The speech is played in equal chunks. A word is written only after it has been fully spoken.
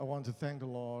want to thank the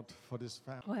Lord for this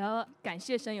family. 我要感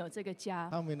谢神有这个家。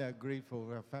 How many are grateful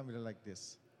for a family like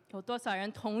this? 有多少人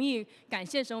同意感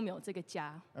谢神我们有这个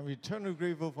家？ And we eternally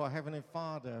grateful for Heavenly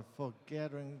Father for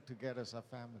gathering together as a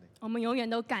family. 我们永远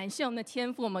都感谢我们的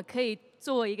天父，我们可以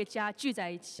作为一个家聚在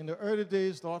一起。 In the early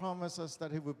days, the Lord promised us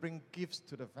that He would bring gifts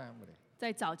to the family.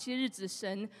 在早期日子，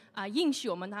神应许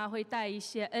我们他会带一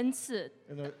些恩赐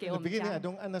In the 给我们 beginning, I 家。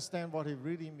 don't understand what He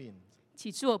really means.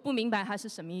 起初我不明白他是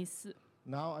什么意思，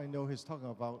 Now I know He's talking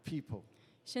about people.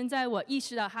 现在我意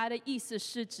识到他的意思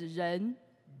是指人，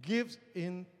 Gifts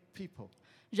in people.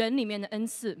 人里面的恩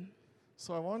赐。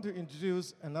 So I want to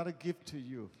introduce another gift to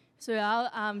you. 所以我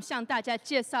要向大家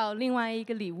介绍另外一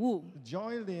个礼物。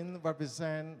 Joylin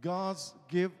represents God's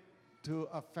gift to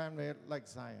a family like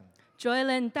Zion.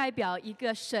 Joylin 代表一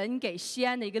个神给西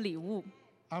安的一个礼物。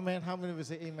 Amen. How many will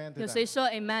say amen to 有谁 that? 说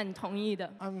Amen 同意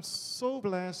的？ I'm so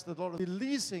blessed that the Lord is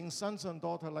releasing sons and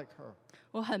daughters like her.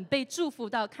 我很被祝福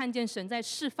到，看见神在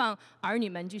释放儿女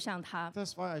们，就像他。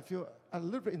 That's why I feel a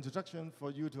little bit introduction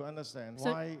for you to understand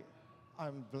So- why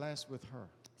I'm blessed with her.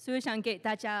 所以我想给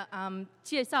大家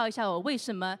介绍一下我为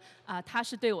什么他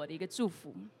是对我的一个祝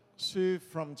福。 She's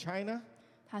from China,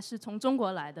 他是从中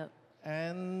国来的，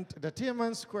 and the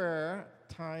Tiananmen Square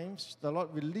times the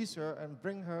Lord release her and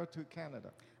bring her to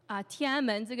Canada. 天安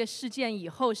门这个事件以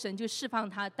后，神就释放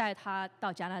他，带他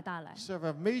到加拿大来。 She have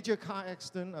a major car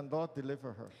accident and Lord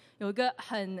deliver her. 有一个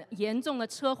很严重的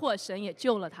车祸，神也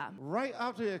救了他。 Right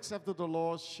after she accepted the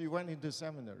Lord, she went into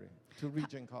seminary to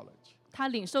Regent College 他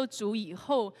领受主以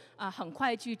后很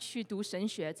快就去读神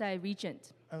学，在 Regent，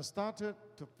 and started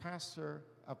to pastor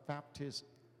a Baptist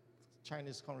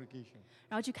Chinese congregation.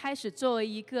 然后就开始作为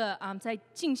一个在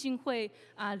浸信会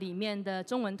里面的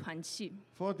中文团契。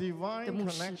 For divine 的牧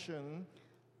师。 connection,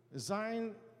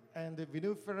 Zion and the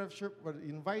Vineyard Fellowship were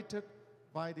invited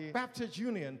by the Baptist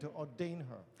Union to ordain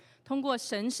her. 通过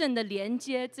神圣的连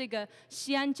接，这个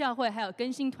西安教会还有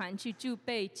更新团契就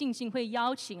被浸信会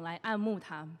邀请来按牧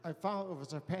他。 I found it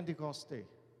was a Pentecost day.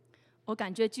 我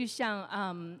感觉就像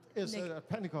It's 那个 a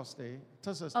Pentecost day.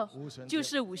 这是五旬节。就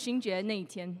是五旬节那一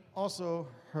天， Also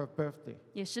her birthday.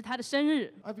 也是他的生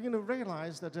日。 I begin to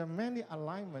realize that there are many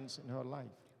alignments in her life.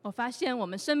 我发现我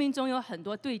们生命中有很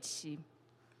多对齐，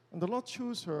 And the Lord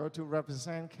chose her to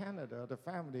represent Canada, the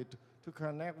family, to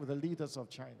connect with the leaders of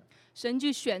China. 神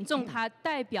就选中他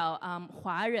代表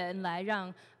华人来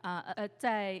让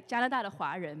在加拿大的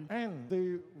华人， And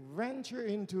they venture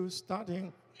into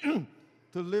starting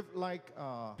to live like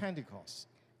Pentecost,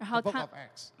 然后 the book of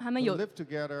Acts. 他们 To 有 live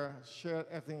together, share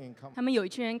everything in common. 他们有一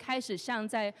群人开始像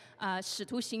在使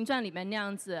徒行传里面那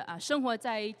样子生活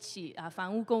在一起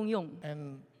房屋共用。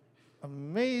 And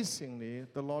amazingly,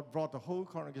 the Lord brought the whole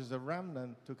congregation, the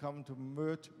remnant, to come to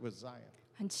merge with Zion.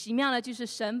 很奇妙的就是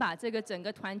神把这个整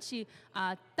个团契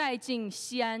带进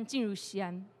西安，进入西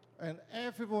安。 And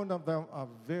every one of them are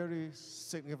very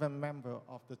significant member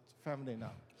of the family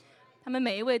now. 他们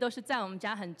每一位都是在我们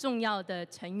家很重要的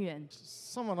成员。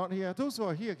 Some are not here. Those who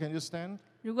are here, can you stand?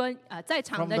 如果在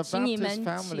场 From 的， the 请你们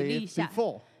Baptist 起立一 family 下。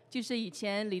 before. 就是以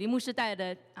前李立牧师带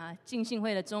的浸信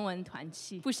会的中文团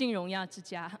契复兴荣耀之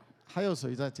家。还有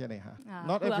谁在这里哈？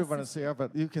 Not who else everyone is is here, but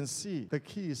you can see the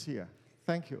key is here.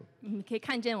 Thank you. 你可以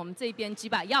看见我们这边几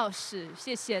把钥匙，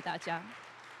谢谢大家。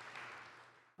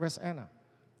 Where's Anna?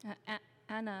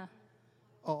 Anna，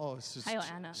 Oh, she's, 还有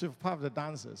Anna. she's part of the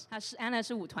dancers. Anna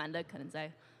是舞团的，可能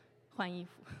在换衣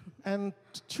服。 And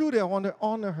truly, I want to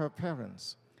honor her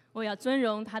parents. 我要尊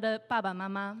荣她的爸爸妈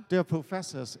妈， They are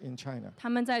professors in China, 他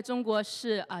们在中国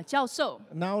是教授，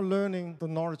 now learning the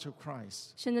knowledge of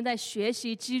Christ. 现在在学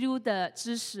习基督的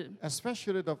知识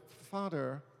Especially the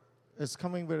father is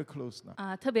coming very close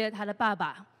now. 特别他的爸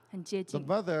爸很接 The 近。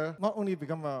 mother not only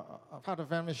become a part of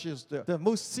the family, she's the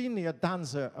most senior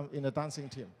dancer in the dancing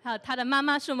team. 还有他的妈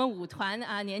妈是我们舞团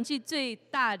年纪最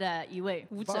大的一位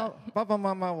舞者。爸爸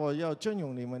妈妈，我要尊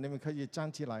荣你们，你们可以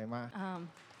站起来吗？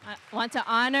 I want to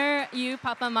honor you,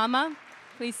 Papa, Mama.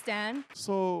 Please stand.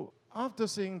 So after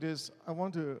seeing this, I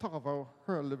want to talk about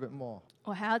her a little bit more.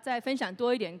 我还要再分享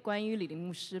多一点关于李林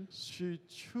牧师。 She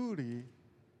truly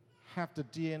have the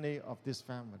DNA of this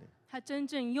family. 他真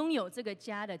正拥有这个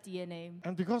家的 DNA，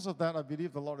 And because of that, I believe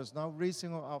the Lord is now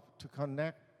raising her up to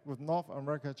connect with North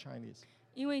America Chinese.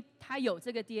 因为他有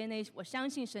这个 DNA， 我相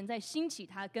信神在兴起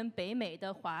他跟北美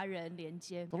的华人连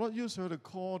接。 The Lord used her to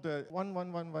call the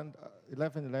 1111,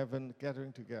 1111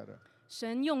 gathering together.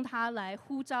 神用他来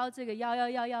呼召这个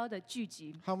1111的聚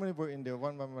集。 How many were in the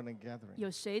 1111 gathering? 有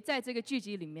谁在这个聚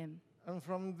集里面？ And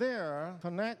from there,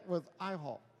 connect with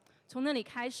IHOP. 从那里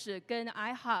开始跟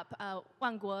IHOP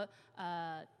万国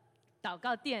祷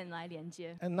告殿来连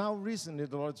接。 And now recently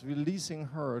the Lord's releasing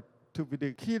her to be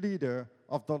the key leader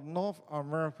of the North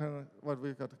American, what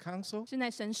we call the council. 现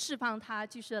在神释放他，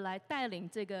就是来带领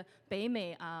这个北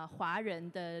美华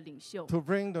人的领袖， To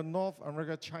bring the North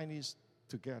America Chinese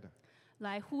together.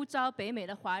 来呼召北美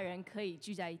的华人可以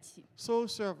聚在一起。 So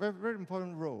it's a very, very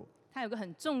important role. 他有个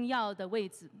很重要的位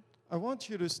置， I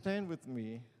want you to stand with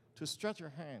me to stretch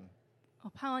your hand 我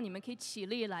盼望你们可以起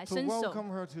立来 to 伸手， welcome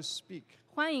her to speak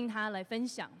欢迎他来分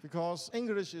享， because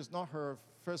English is not her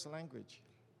first language.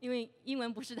 因为英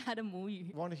文不是他的母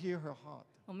语， We want to hear her heart.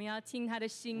 我们要听他的 We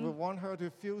心， want her to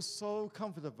feel so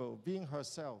comfortable being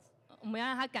herself. 我们要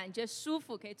让他感觉舒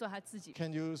服，可以做他自己。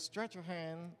 Can you stretch your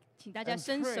hand 请大家 and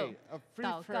伸手 pray a brief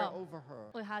祷 prayer 告， over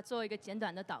her? 为他做一个简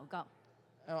短的祷告。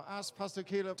 I'll ask Pastor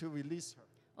Caleb to release her.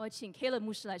 我请 Caleb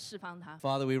牧师来释放他。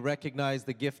 Father, we recognize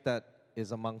the gift that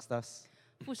is amongst us.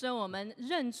 父神，我们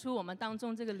认出我们当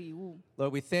中这个礼物。 Lord,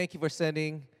 we thank you for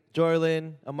sending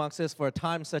Joylyn amongst us for a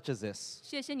time such as this.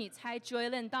 谢谢你差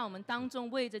Joylyn 到我们当中，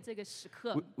为着这个时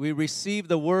刻， We receive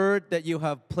the word that you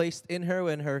have placed in her,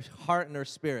 in her heart and her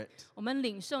spirit. 我们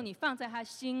领受你放在他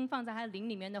心、放在他灵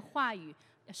里面的话语，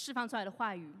释放出来的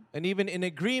话语。 And even in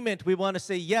agreement, we want to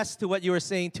say yes to what you are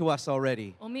saying to us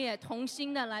already. 我们也同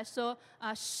心的来说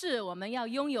是我们要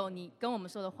拥有你跟我们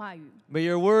说的话语， May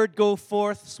your word go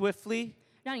forth swiftly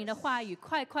让你的话语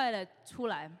快快的出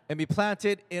来， and be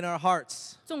planted in our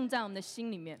hearts. 种在我们的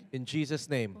心里面。 In Jesus'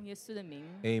 name, 奉耶稣的名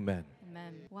amen.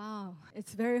 ，Amen。 Wow,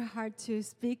 it's very hard to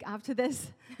speak after this.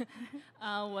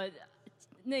 我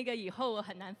那个以后我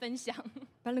很难分享，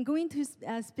 But I'm going to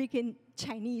speak in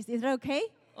Chinese. Is that okay?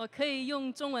 我可以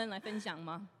用中文来分享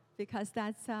吗？ Because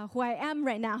that's who I am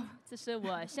right now. 这是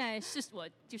我现在我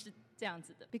就是这样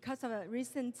子的。 Because of a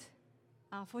recent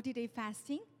 40-day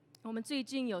fasting, 我们最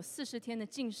近有40天的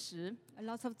禁食， a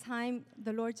lot of time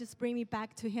the Lord just bring me back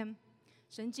to Him.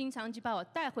 神经常就把我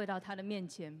带回到他的面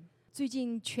前。最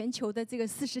近全球的这个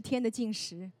40天的禁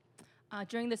食，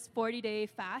 During this 40-day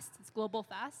fast, this global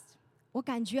fast, 我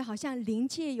感觉好像灵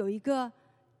界有一个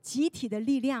集体的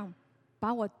力量，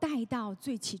把我带到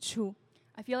最起初。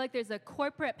 I feel like there's a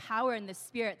corporate power in the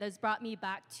spirit that's brought me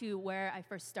back to where I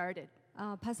first started.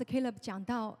 Pastor Caleb 讲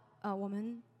到，我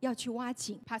们要去挖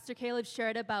井。 Pastor Caleb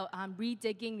shared about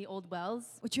redigging the old wells.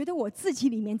 我觉得我自己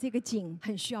里面这个井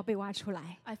很需要被挖出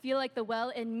来。 I feel like the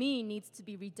well in me needs to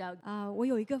be redug. 我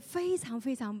有一个非常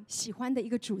非常喜欢的一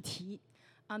个主题，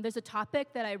 There's a topic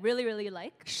that I really, really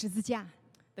like, 十字架。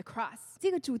 the cross.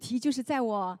 这个主题就是在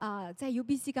我在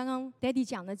UBC 刚刚 Daddy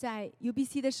讲的，在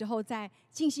UBC 的时候，在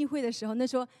浸信会的时候，那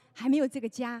时候还没有这个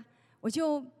家，我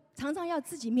就常常要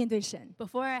自己面对神。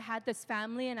 Before I had this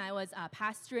family and I was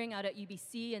pastoring out at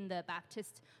UBC in the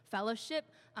Baptist fellowship,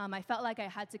 I felt like I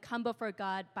had to come before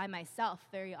God by myself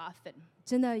very often.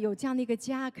 真的有这样的一个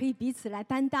家，可以彼此来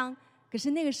担当。可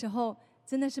是那个时候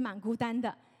真的是蛮孤单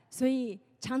的，所以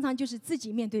常常就是自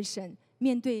己面对神，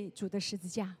面对主的十字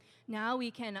架。 Now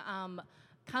we can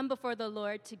come before the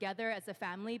Lord together as a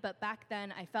family, but back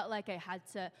then I felt like I had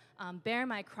to bear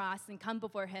my cross and come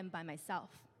before Him by myself.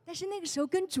 但是那个时候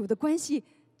跟主的关系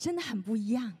真的很不一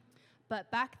样。 But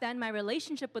back then my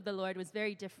relationship with the Lord was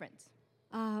very different.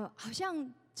 好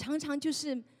像常常就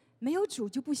是没有主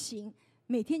就不行，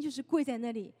每天就是跪在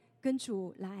那里跟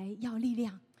主来要力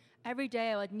量。 Every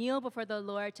day I would kneel before the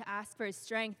Lord to ask for His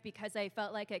strength because I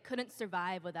felt like I couldn't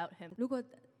survive without Him. 如果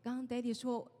刚刚 Daddy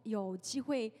说有机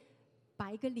会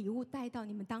把一个礼物带到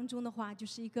你们当中的话，就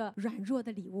是一个软弱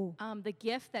的礼物。 The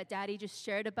gift that Daddy just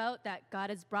shared about that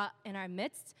God has brought in our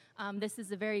midst, this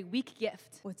is a very weak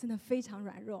gift. 我真的非常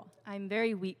软弱， I'm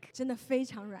very weak. 真的非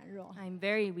常软弱。 I'm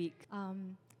very weak.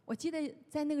 我记得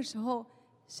在那个时候，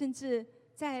甚至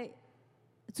在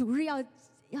主日要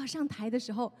上台的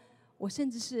时候，我甚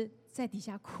至是在底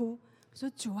下哭，说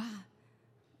主啊，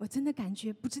我真的感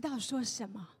觉不知道说什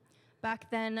么。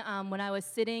 Back then, when I was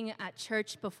sitting at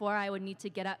church before I would need to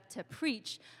get up to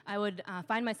preach, I would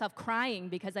find myself crying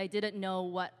because I didn't know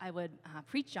what I would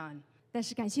preach on. 但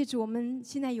是感谢主，我们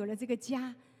现在有了这个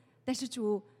家，但是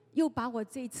主又把我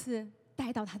这一次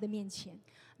带到他的面前。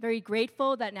 Very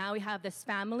grateful that now we have this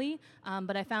family,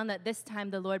 but I found that this time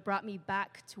the Lord brought me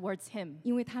back towards Him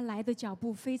因为他来的脚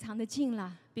步非常的近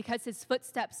了。 because His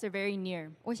footsteps are very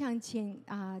near. 我想请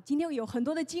今天有很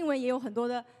多的经文，也有很多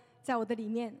的在我的里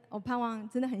面。我盼望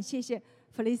真的很谢谢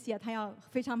Felicia， 她要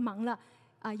非常忙了。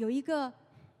有一个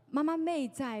妈妈妹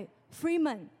在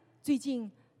Freeman， 最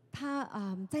近她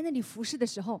在那里服侍的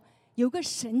时候，有个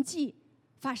神迹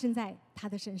发生在她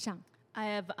的身上。I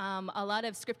have a lot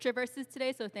of scripture verses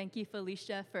today, so thank you,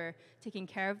 Felicia, for taking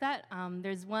care of that.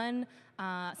 There's one,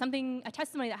 a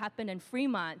testimony that happened in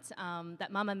Fremont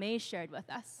that Mama May shared with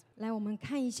us. 来，我们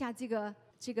看一下这个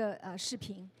视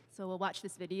频。 So we'll watch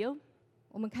this video.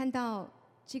 我们看到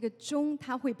这个钟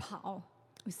它会跑，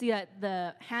 We see that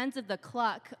the hands of the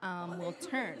clock will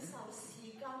turn.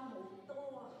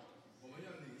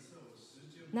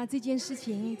 那这件事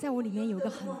情在我里面有一个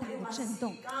很大的震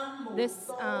动。 This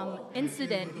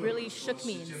incident really shook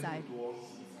me inside.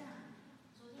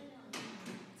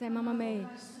 在妈妈妹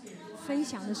分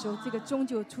享的时候，这个钟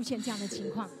就出现这样的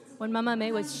情况。 When Mama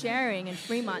May was sharing in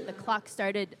Fremont, the clock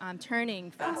started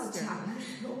turning faster.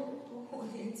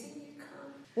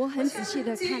 我很仔细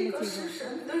的看了这个，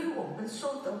神对我们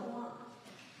说的话。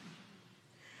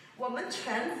我们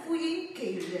传福音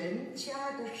给人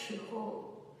家的时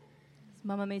候，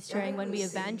 Mama May sharing when we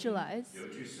evangelize. 有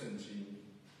句圣经，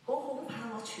我恐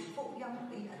怕我傳福音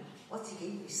俾人，我自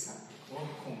己會失。我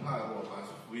恐怕我把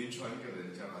福音传给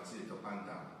人家，把自己都绊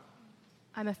倒。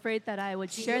 I'm afraid that I would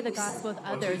share the gospel with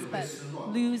others, but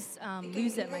lose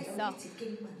it myself.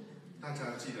 大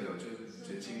家記得有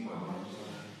這經文嗎？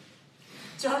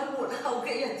 在末後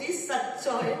嘅日子，實在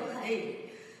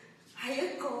係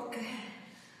一個嘅，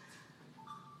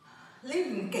你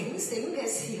唔警醒嘅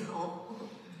時候。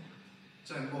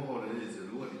 在末後的日子，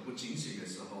如果你不警醒的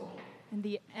時候， In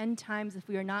the end times, if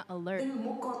we are not 你 alert,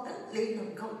 唔好覺得你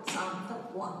能夠站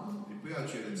得穩。 你不要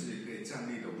覺得自己可以站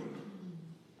立得穩。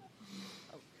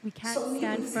 we can't 送呢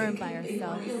stand 本 firm 聖 by 經俾我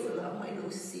ourselves. 呢度兩位老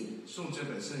師，送這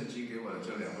本聖經給我的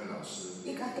這兩位老師，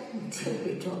依家都唔知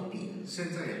去咗邊。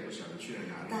 現在也不曉得去了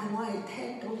哪裡。 但係我係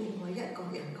聽到另外一個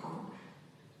人講，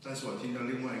 但是我聽到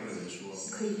另外一個人說，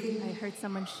 佢已經 I heard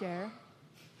someone share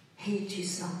棄住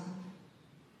神，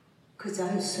佢就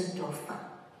去信咗佛。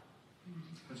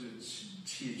 他就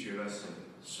棄絕了神，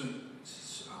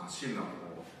信了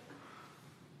我。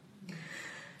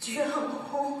 主啊，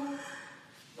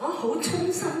我好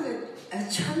衷心嘅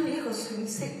將呢個信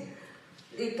息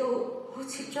嚟到，好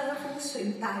似將一封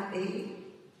信帶俾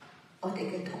我哋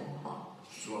嘅同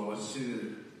學。 主啊，我是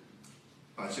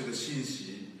把這個信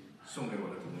息送給我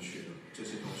的同學，這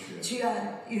些同學。 主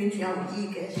啊，願有意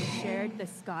嘅 shared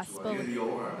this 主啊， gospel 願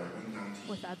有耳的應當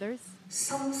聽， with others,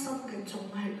 深深嘅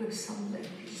種喺佢心裏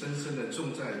邊。 深深的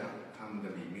種在他們的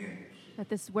裡面。 that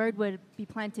this word would be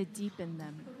planted deep in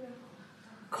them.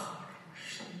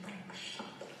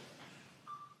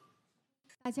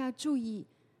 大家注意，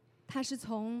它是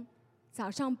从早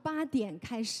上8点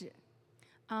开始，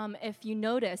 If you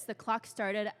notice, the clock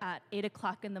started at 8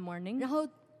 o'clock in the morning, 然后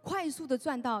快速的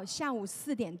转到下午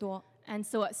4点多。 and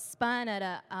so it spun at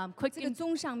a 这个 quick.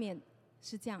 钟上面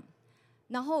是这样，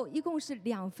然后一共是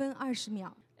2分20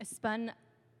秒， It spun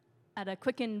at a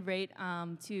quickened rate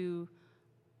to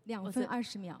 2分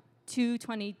20秒。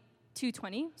 2:20.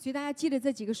 2:20. 所以大家记得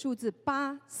这几个数字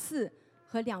：8、4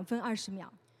和2分20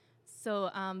秒。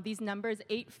 So these numbers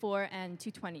 8, 4, and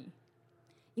 2:20.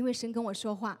 因为神跟我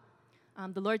说话，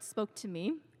 The Lord spoke to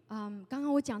me. 刚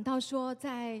刚我讲到说，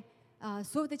在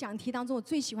所有的讲题当中，我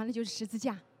最喜欢的就是十字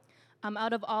架。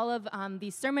 Out of all of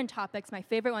these sermon topics, my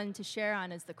favorite one to share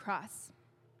on is the cross.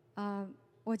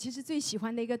 我其实最喜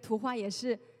欢的一个图画也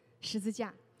是十字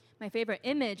架。 My favorite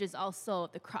image is also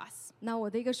the cross. 那我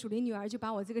的一个属灵女儿就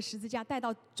把我这个十字架带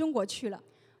到中国去了，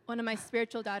 One of my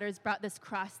spiritual daughters brought this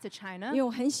cross to 因 China. 为我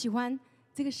很喜欢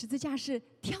这个十字架是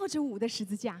跳着舞的十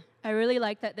字架， I really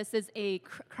like that this is a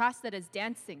cross that is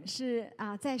dancing. 是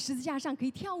在十字架上可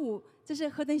以跳舞，这是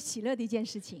何等喜乐的一件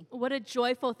事情。 What a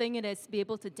joyful thing it is to be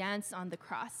able to dance on the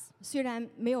cross. 虽然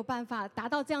没有办法达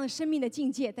到这样的生命的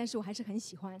境界，但是我还是很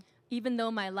喜欢。 Even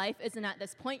though my life isn't at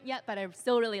this point yet, but I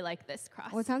still really like this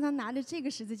我 cross. 常常拿着这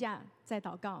个十字架在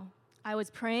祷告。 I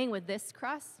was praying with this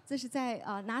cross. 这是在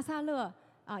拿撒勒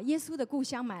耶稣的故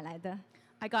乡买来的。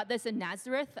 I got this in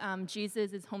Nazareth,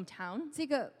 Jesus' hometown. 这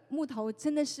个木头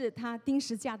真的是他钉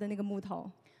十字架的那个木头，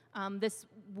 This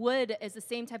wood is the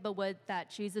same type of wood that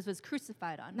Jesus was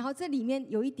crucified on. 然后这里面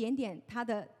有一点点他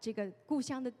的这个故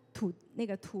乡的土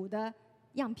的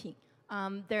样品。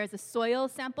 There's a soil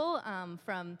sample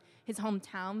from his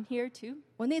hometown here too.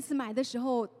 我那次买的时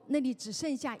候，那里只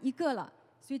剩下一个了，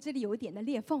所以这里有一点的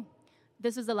裂缝。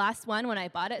 This was the last one when I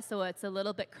bought it, so it's a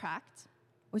little bit cracked.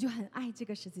 我就很爱这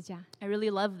个十字架， I really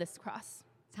love this cross.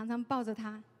 常常抱着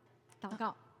它祷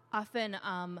告。 Often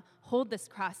hold this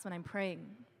cross when I'm praying.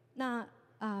 那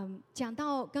讲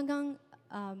到刚刚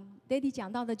Daddy 讲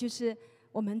到的就是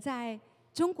我们在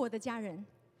中国的家人。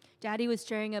 Daddy was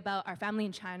sharing about our family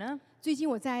in China. 最近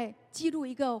我在记录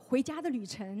一个回家的旅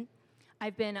程，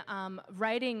 I've been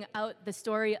writing out the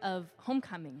story of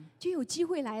homecoming. 就有机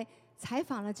会来采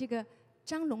访了这个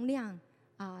张荣亮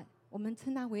我们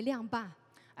称他为亮爸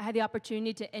I had the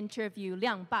opportunity to interview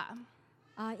Liang Ba.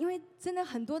 因为真的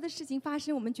很多的事情发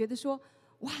生，我们觉得说，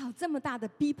哇，这么大的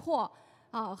逼迫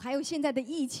还有现在的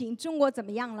疫情，中国怎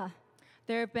么样了？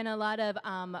 There have been a lot of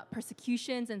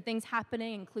persecutions and things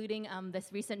happening, including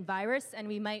this recent virus, and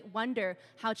we might wonder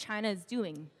how China is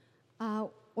doing.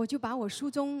 我就把我书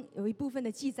中有一部分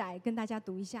的记载跟大家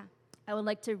读一下。 I would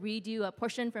like to read you a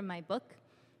portion from my book.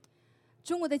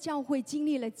 中国的教会经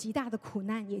历了极大的苦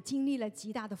难，也经历了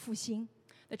极大的复兴。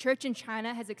 The church in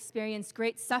China has experienced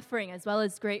great suffering as well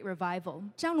as great revival.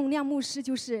 张荣亮牧师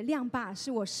就是亮爸，是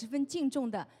我十分敬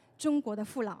重的中国的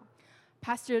父老。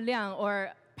 Pastor Liang,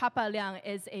 or Papa Liang,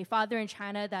 is a father in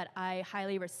China that I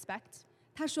highly respect.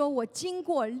 他说：“我经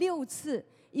过6次，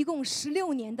一共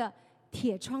16年的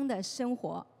铁窗的生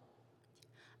活。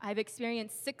 I've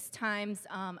experienced 6 times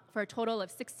for a total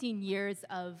of 16 years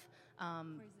of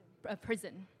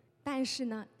prison. 但是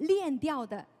呢，炼掉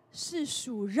的是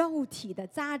属肉体的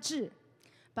杂质，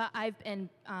 But I've been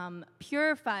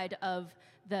purified of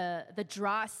the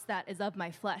dross that is of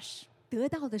my flesh. 得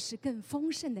到的是更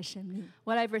丰盛的生命。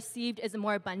 What I've received is a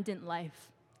more abundant life.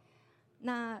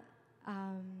 那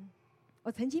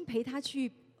我曾经陪他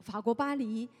去法国巴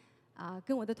黎，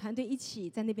跟我的团队一起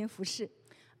在那边服侍。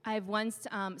 I've once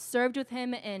served with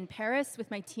him in Paris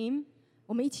with my team.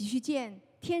 我们一起去见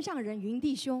天上人云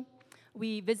弟兄，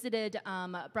 We visited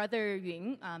Brother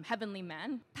Yun, Heavenly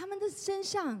Man. 他们的身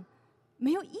上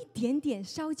没有一点点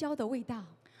烧焦的味道。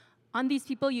 On these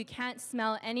people, you can't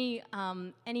smell any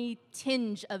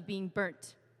tinge of being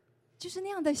burnt. 就是那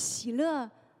样的喜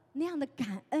乐，那样的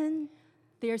感恩。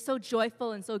 They are so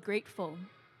joyful and so grateful.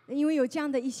 因为有这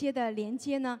样的一些的连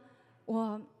接呢，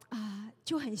我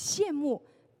就很羡慕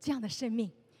这样的生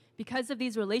命。 Because of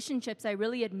these relationships, I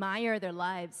really admire their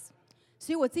lives.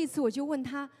 所以我这次我就问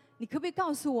他，你可不可以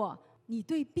告诉我你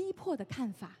对逼迫的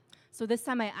看法？ So this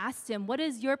time I asked him, what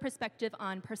is your perspective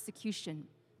on persecution?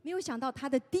 没有想到他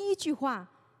的第一句话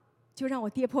就让我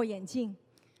跌破眼镜。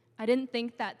 I didn't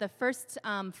think that the first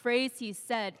phrase he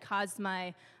said caused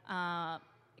my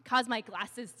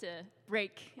glasses to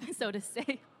break, so to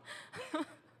say.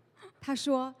 他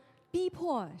说，逼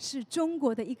迫是中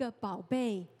国的一个宝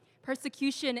贝，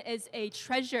 Persecution is a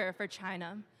treasure for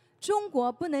China. 中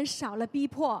国不能少了逼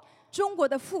迫，中国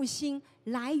的复兴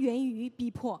来源于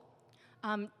逼迫。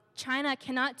 China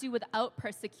cannot do without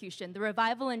persecution. The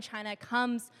revival in China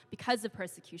comes because of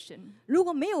persecution. 如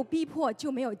果没有逼迫，就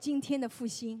没有今天的复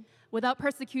兴。 Without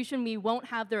persecution, we won't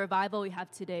have the revival we have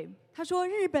today. 他说，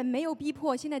日本没有逼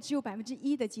迫，现在只有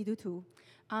1%的基督徒。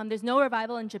 There's no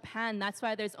revival in Japan. That's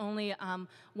why there's only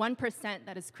 1%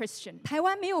 that is Christian. 台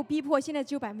湾没有逼迫，现在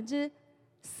只有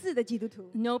4%的基督徒。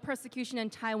 No persecution in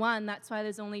Taiwan. That's why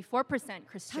there's only 4%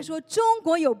 他 Christian. 说中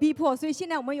国有逼迫，所以现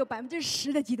在我们有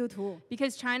10%的基督徒。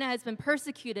 Because China has been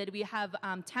persecuted, we have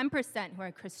 10% who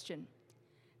are Christian.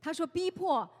 他说逼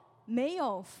迫没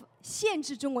有限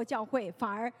制中国教会，反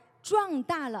而壮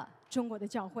大了中国的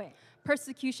教会。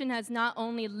 Persecution has not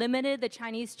only limited the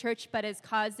Chinese church, but has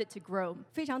caused it to grow.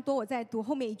 非常多，我在读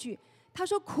后面一句，他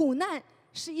说苦难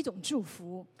是一种祝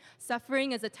福，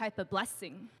 Suffering is a type of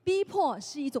blessing. 逼迫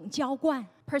是一种浇灌。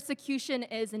 Persecution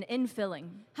is an infilling.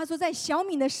 他说在小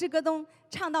敏的诗歌中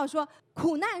唱到说，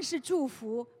苦难是祝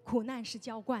福，苦难是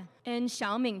浇灌。 In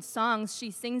Xiaoming's songs, she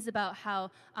sings about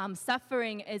how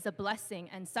suffering is a blessing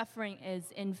and suffering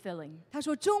is infilling. 他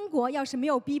说中国要是没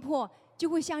有逼迫，就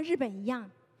会像日本一样，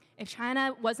 If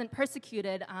China wasn't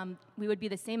persecuted, we would be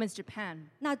the same as Japan.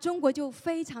 那中国就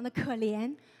非常的可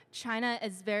怜。 China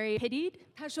is very pitied.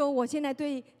 他说我现在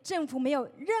对政府没有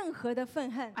任何的愤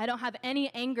恨， I don't have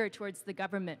any anger towards the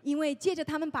government 因为借着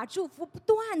他们把祝福不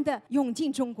断的涌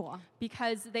进中国。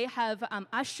 because they have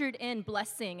ushered in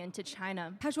blessing into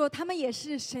China. 他说他们也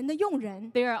是神的用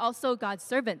人， They are also God's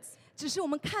servants. 只是我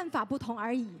们看法不同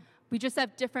而已。 We just have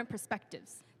different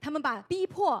perspectives. 他们把逼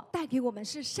迫带给我们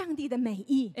是上帝的美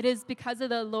意， It is because of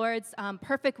the Lord's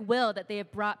perfect will that they have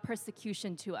brought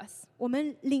persecution to us. 我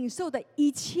们领受的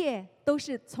一切都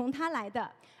是从他来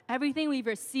的。 Everything we've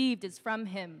received is from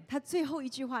Him. 他最后一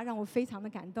句话让我非常的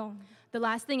感动， The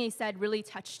last thing He said really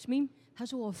touched me. 他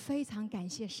说我非常感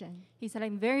谢神， He said,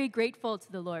 I'm very grateful to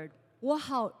the Lord. 我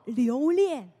好留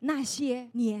恋那些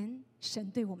年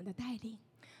神对我们的带领。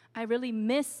 I really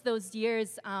miss those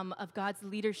years of God's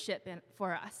leadership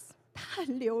for us. 他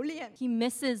很留恋， He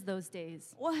misses those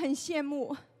days. 我很羡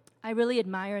慕。I really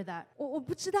admire that. 我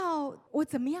不知道我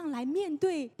怎么样来面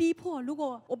对逼迫，如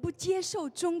果我不接受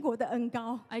中国的恩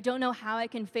膏。 I don't know how I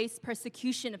can face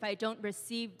persecution if I don't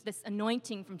receive this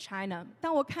anointing from China.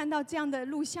 当我看到这样的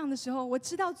录像的时候，我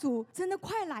知道主真的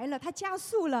快来了，他加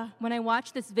速了。 When I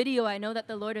watch this video, I know that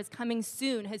the Lord is coming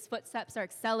soon. His footsteps are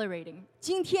accelerating.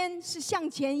 今天是向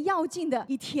前要进的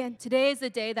一天， Today is the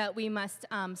day that we must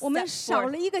我们 step 少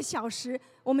forth. 了1个小时，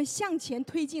我们向前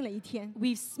推进了一天。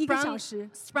 We've 1个小时，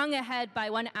 sprung ahead by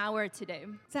 1 hour today.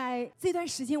 在这段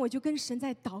时间，我就跟神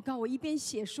在祷告，我一边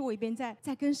写书，我一边在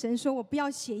跟神说，我不要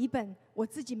写一本我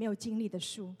自己没有经历的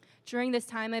书。 During this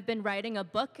time, I've been writing a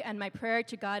book, and my prayer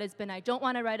to God has been, I don't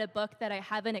want to write a book that I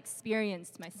haven't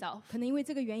experienced myself. 可能因为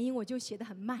这个原因，我就写得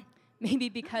很慢，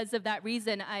 Maybe because of that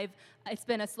reason, it's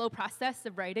been a slow process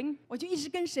of writing. 我就一直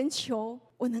跟神求，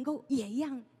我能够也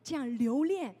这样留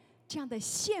恋这样的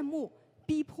羡慕、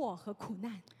逼迫和苦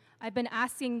难。 I've been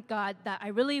asking God that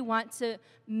I really want to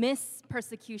miss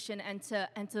persecution and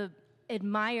to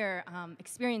admire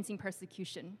experiencing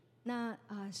persecution. 那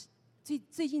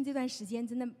最近这段时间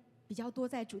真的比较多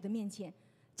在主的面前，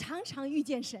常常遇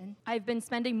见神。 I've been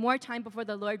spending more time before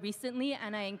the Lord recently,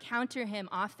 and I encounter Him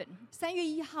often. 3月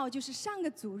1号就是上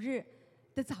个主日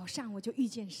的早上，我就遇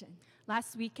见神。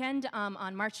 Last weekend,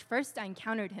 on March 1st, I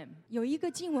encountered Him. 有一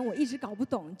个经文我一直搞不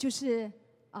懂，就是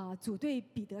主对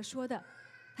彼得说的，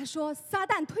他说：“撒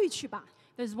旦退去吧。”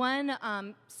 There's one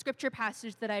scripture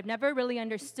passage that I've never really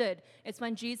understood. It's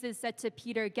when Jesus said to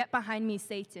Peter, "Get behind me,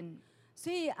 Satan."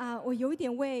 所以我有一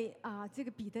点为这个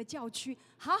彼得叫屈，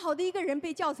好好的一个人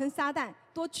被叫成撒旦，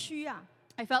多屈啊！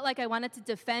 I felt like I wanted to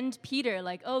defend Peter,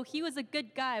 like, oh, he was a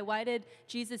good guy. Why did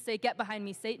Jesus say, "Get behind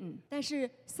me, Satan"? 但是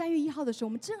3月1号的时候，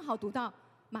我们正好读到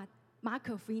马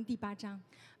可福音第8章，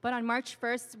 But on March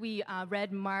 1st, we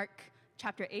read Mark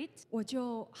chapter 8, 我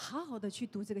就好好的去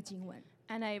读这个经文。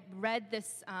 and I read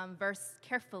this verse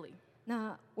carefully.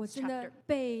 那我真的 Chapter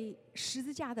被十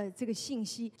字架的这个信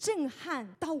息震撼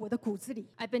到我的骨子里，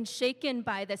 I've been shaken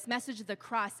by this message of the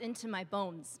cross into my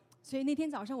bones. 所以那天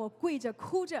早上我跪着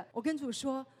哭着，我跟主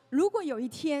说，如果有一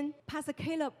天 Pastor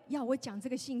Caleb 要我讲这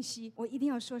个信息，我一定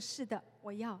要说是的，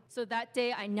我要。 So that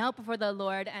day, I knelt before the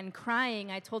Lord and crying,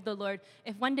 I told the Lord,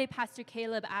 if one day Pastor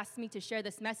Caleb asked me to share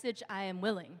this message, I am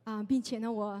willing. 并且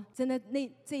呢，我真的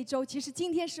这一周，其实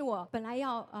今天是我本来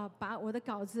要把我的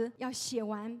稿子要写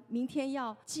完，明天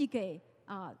要寄给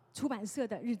出版社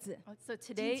的日子。 So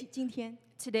today, 今天，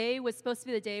 Today was supposed to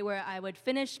be the day where I would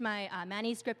finish my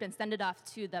manuscript and send it off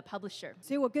to the publisher.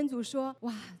 所以我跟主说，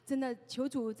哇，真的求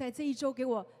主在这一周给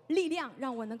我力量，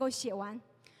让我能够写完。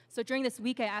 So during this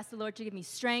week, I asked the Lord to give me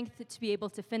strength to be able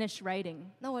to finish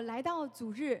writing. 那我来到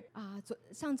主日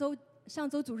上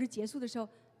周主日结束的时候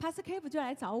，Pastor Caleb 就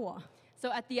来找我， So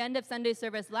at the end of Sunday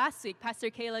service last week,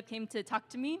 Pastor Caleb came to talk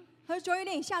to me. 他说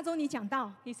Joylyn 下周你讲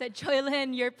道， He said, Joylyn,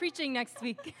 you're preaching next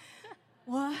week.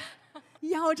 我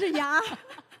咬着牙，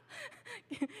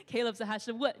 Caleb said, 他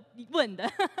是问的.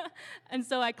 And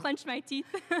so I clenched my teeth.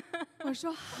 我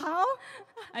说好，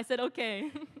 I said,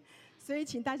 okay. 所以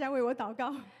请大家为我祷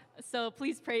告。 So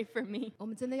please pray for me. 我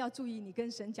们真的要注意你跟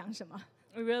神讲什么。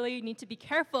 We really need to be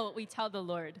careful what we tell the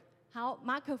Lord. 好，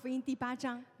马可福音第8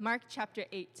章 Mark chapter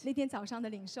 8. 那天早上的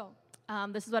领受，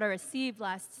 This is what I received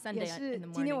last 也 Sunday 是 in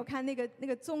the 今天我 morning. 看那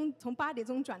个钟从8点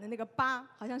钟转的那个8，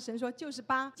好像神说就是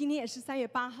8，今天也是3月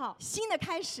8号，新的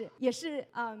开始，也是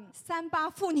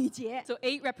38妇女节。 So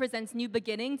 8 represents new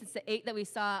beginnings. It's the 8 that we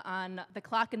saw on the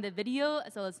clock in the video,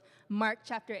 as well as Mark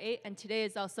chapter 8, and today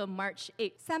is also March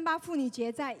 8. 38妇女节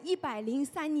在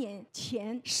103年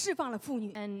前释放了妇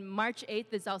女 And March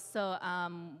 8th is also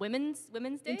Women's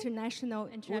Day, International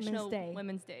International Women's Day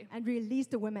Women's Day. and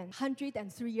released women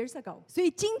 103 years ago。所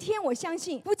以今天我相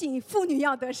信，不仅妇女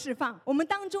要得释放，我们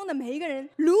当中的每一个人，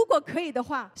如果可以的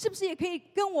话，是不是也可以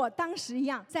跟我当时一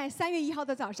样，在3月1号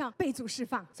的早上被主释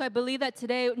放？ So I believe that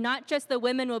today, not just the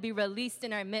women will be released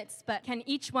in our midst, but can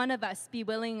each one of us be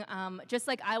willing, just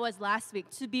like I was last week,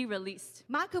 to be released?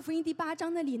 马可福音第8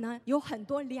章那里呢，有很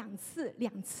多两次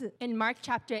In Mark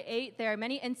chapter 8, there are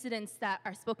many incidents that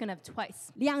are spoken of twice.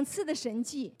 2次的神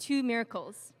迹， 2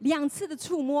 miracles, 2次的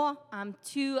触摸，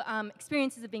 2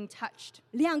 experiences of being touched,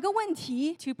 2个问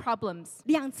题， 2 problems,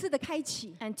 2次的开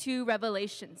启。 and 2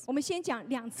 revelations. 我们先讲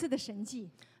2次的神迹。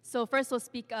So first we'll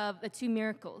speak of the two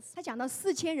miracles. 他讲到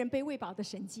4000人被喂饱的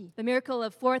神迹， The miracle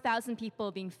of 4,000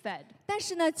 people being fed. 但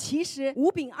是呢，其实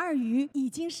5饼2鱼已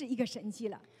经是一个神迹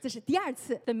了，这是第2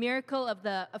次。 The miracle of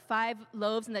the 5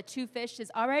 loaves and the 2 fish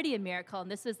is already a miracle, and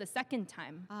this is the second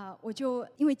time. 我就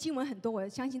因为经文很多，我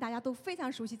相信大家都非常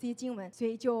熟悉这些经文，所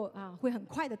以就会很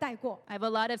快的带过。 I have a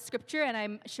lot of scripture, and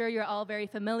I'm sure you're all very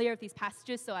familiar with these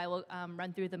passages, so I will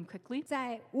run through them quickly.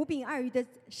 在5饼2鱼的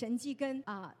神迹跟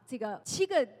这个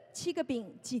7个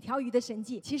饼几条鱼的神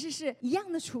迹，其实是一样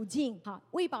的处境。好，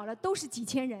喂饱了都是几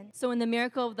千人。 So in the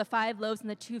miracle of the 5 loaves and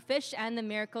the 2 fish and the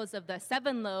miracles of the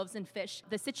 7 loaves and fish,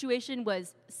 the situation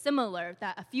was similar,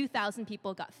 that a few thousand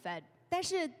people got fed. 但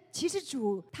是其实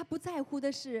主他不在乎的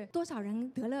是多少人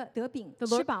得饼 The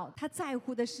Lord- 吃饱，他在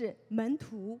乎的是门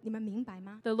徒，你们明白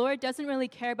吗？ The Lord doesn't really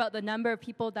care about the number of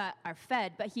people that are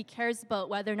fed, but he cares about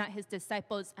whether or not his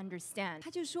disciples understand.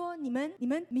 他就说：你们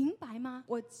明白吗？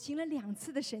我行了2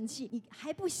次的神迹，你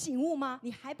还不醒悟吗？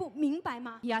你还不明白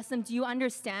吗？ He asked them, "Do you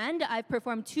understand? I've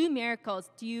performed 2 miracles.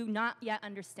 Do you not yet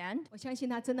understand?" 我相信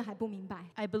他真的还不明白。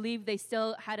 I believe they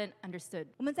still hadn't understood.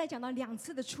 我们再讲到2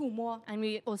次的触摸， And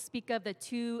we will speak of the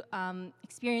 2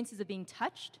 experiences of being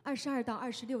touched, 22到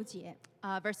26节。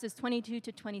 verses 22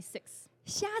 to 26.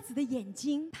 瞎子的眼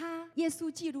睛，耶稣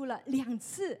记录了2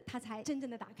次，他才真正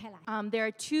的打开来。 There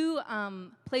are 2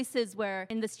 places where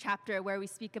in this chapter where we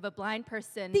speak of a blind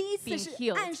person 第一次 being 是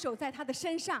healed. 按手在他的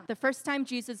身上， The first time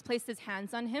Jesus placed his hands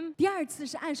on him. 第2次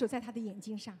是按手在他的眼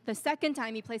睛上， The second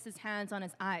time he placed his hands on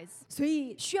his eyes. 所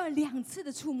以需要2次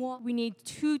的触摸。 We need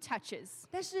 2 touches.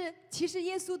 但是其实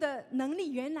耶稣的能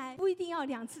力原来不一定要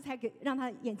2次才让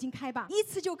他眼睛开吧，1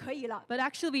次就可以了， But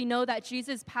actually we know that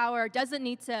Jesus' power doesn't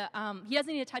need to, he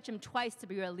doesn't need to touch him twice to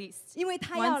be released. 因为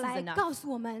他要 Once is 来 enough. 告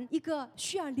诉我们一个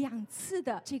需要2次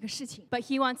的这个事情。 But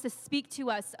he wants to speak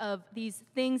to us of these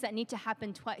things that need to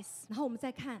happen twice. 然后我们再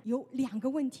看有2个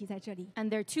问题在这里， And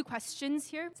there are 2 questions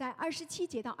here, 在27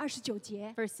节到29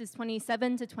节， verses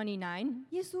 27 to 29.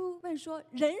 耶稣问说：“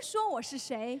人说我是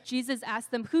谁 Jesus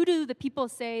asked them, "Who do the people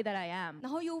say that I am?"？” 然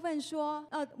后又问说，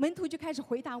门徒就开始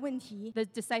回答问题， The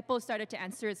disciples started to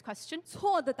answer his question.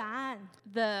 错的答案，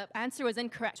 The answer was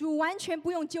incorrect. 主完全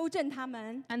不用纠正他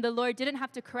们， And the Lord didn't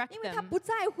have to correct 因为他 them 不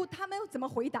在乎他们怎么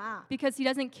回答， because he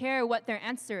doesn't care what their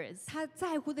answer is. 他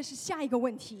在乎的是下一个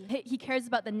问题。 He cares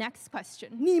about the next question.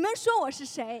 你们说我是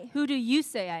谁？ Who do you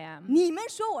say I am? 你们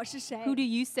说我是谁？ Who do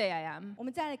you say I am? 我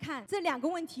们再来看这2个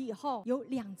问题以后有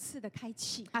2次的开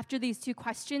启。 After these 2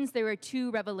 questions, there were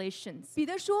 2 revelations. 彼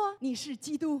得说：“你是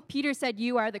基督。 Peter said,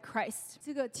 "You are the Christ." ”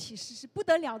这个启示是不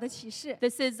得了的启示。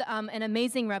 This is an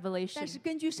amazing 但 revelation. 是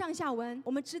根据上下文，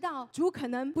我们知道主可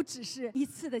能不只是1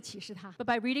次的启示他， But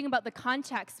by reading about the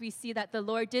context, we see that the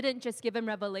Lord didn't just give him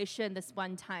revelation this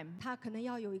one time. 他可能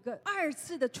要有一个2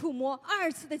次的触摸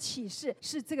，2次的启示，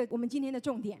是这个我们今天的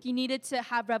重点。 He needed to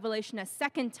have revelation a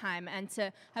second time and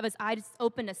to have his eyes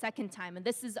opened a second time. And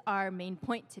this is our main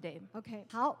point today. OK，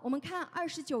 好，我们看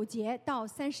29节到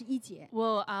31节。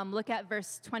 We'll look at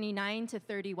verse 29 to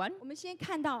 31. 我们先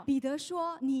看到彼得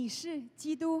说：“你是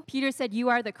基督。 Peter said, "You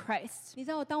are the Christ." ”你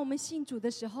知道，当我们信主的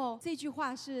时候，这句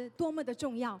话是多么的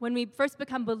重要。 When we first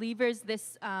become believers,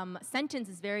 this sentence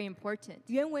is very important.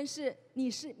 原文是：“你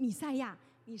是弥赛亚，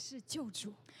你是救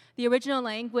主。” The original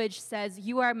language says,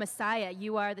 "You are Messiah,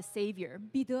 you are the Savior."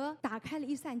 彼得打开了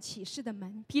一扇启示的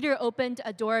门， Peter opened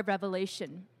a door of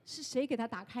revelation. 是谁给他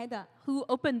打开的？ Who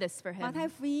opened this for 马太 him?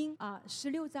 福音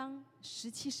16章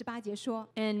17、18节说，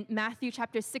 In Matthew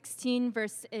chapter 16,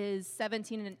 verses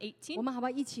 17 and 我 18. 们好不好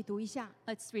一起读一下？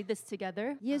 Let's read this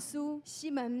together. 耶稣，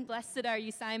西门， Blessed are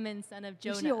you, Simon, son of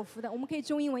你是有 Jonah. 福的。我们可以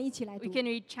中英文一起来 We 读。 can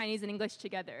read Chinese and English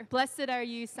together. Blessed are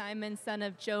you, Simon, son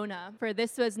of Jonah, for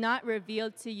this was not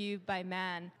revealed to you by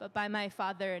man, but by my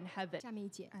Father in heaven. 下面一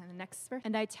节， And the next verse.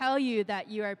 And I tell you that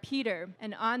you are Peter,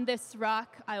 and on this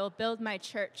rock I will build my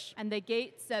church, and the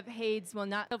gates of Hades will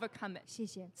not overcome it. 谢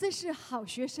谢。这是好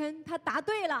学生，他答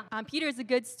对了。 Peter is a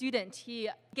good student.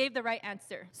 He gave the right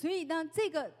answer. 所以呢，这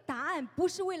个答案不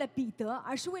是为了彼得，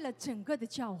而是为了整个的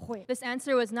教会。 This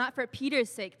answer was not for Peter's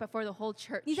sake, but for the whole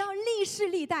church. 你知道，历世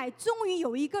历代终于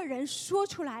有一个人说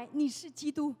出来：“你是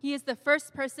基督， He is the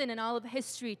first person in all of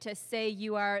history to say,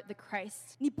 "You are the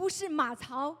Christ." 你不是马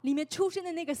槽里面出生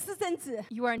的那个私生子，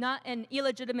 You are not an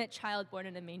illegitimate child born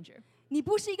in a manger. 你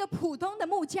不是一个普通的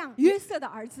木匠约瑟的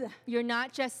儿子， You're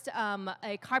not just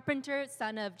a carpenter,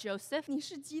 son of Joseph. 你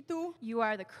是基督， You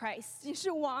are the Christ. 你是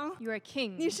王， You are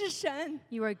king. 你是神。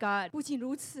 You are God. 不仅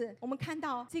如此，我们看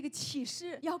到这个启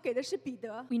示要给的是彼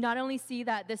得， We not only see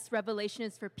that this revelation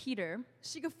is for Peter.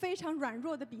 是一个非常软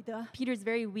弱的彼得， Peter's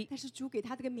very weak, 但是主给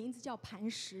他这个名字叫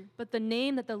磐石。 but the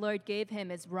name that the Lord gave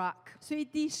him is Rock. 所以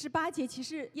第18节其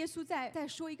实耶稣在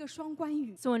说一个双关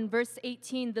语， So in verse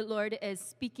 18, the Lord is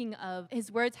speaking of,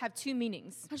 his words have two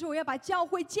meanings. 他说我要把教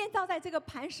会建造在这个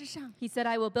磐石上。 He said,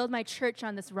 I will build my church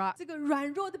on this rock. 这个软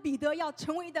弱的彼得要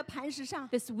成为的磐石上，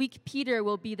 This weak Peter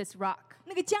will be this rock.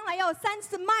 那个将来要3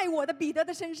次卖我的彼得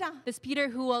的身上， This Peter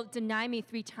who will deny me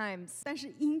 3 times. 但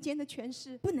是阴间的权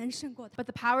势不能胜过他。 But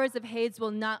the powers of Hades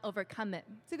will not overcome it.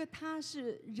 这个他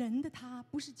是人的他，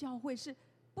不是教会，是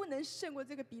不能胜过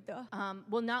这个彼得。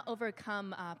 Will not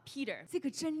overcome Peter. 这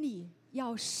个真理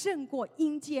要胜过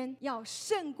阴间，要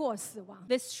胜过死亡。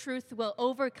 This truth will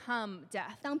overcome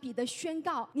death. 当彼得宣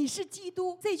告你是基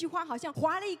督这句话，好像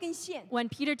划了一根线， When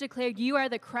Peter declared, you are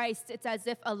the Christ, it's as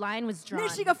if a line was 那 drawn.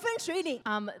 是一个分水岭。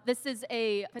 This is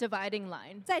a dividing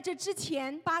line. 在这之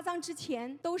前8章之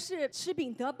前，都是吃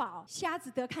饼得饱，瞎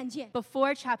子得看见。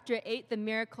 Before chapter 8, the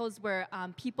miracles were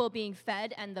people being fed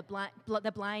and the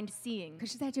blind seeing. 可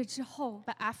是在这之后，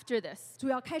 But after this, 主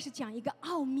要开始讲一个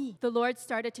奥秘。 the Lord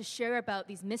started to share about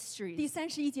these 第 mysteries.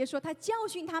 31节说，他教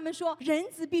训他们说，人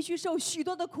子必须受许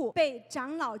多的苦，被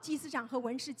长老、祭司长和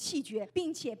文士弃绝，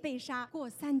并且被杀，过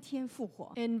3天复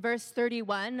活。 In verse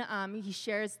 31, he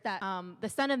shares that the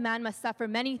Son of Man must suffer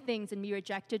many things and be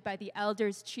rejected by the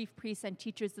elders, chief priests, and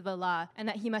teachers of the law, and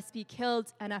that he must be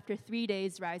killed and after 3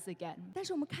 days rise again. 但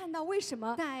是我们看到，为什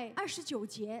么在29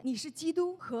节你是基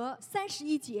督和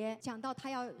31节讲到他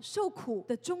要受苦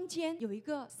的中间有一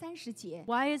个30节？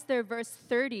 Why is there verse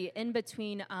 30 in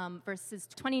between verses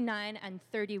 29 and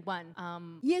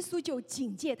 31? 耶稣就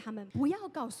警戒他们不要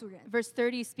告诉人。 Verse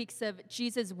 30 speaks of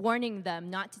Jesus warning them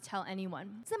not to tell anyone.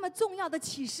 这么重要的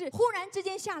启示，忽然之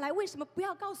间下来，为什么不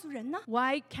要告诉人呢？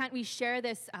 Why can't we share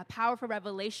this powerful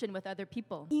revelation with other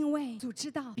people? 因为主知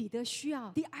道彼得需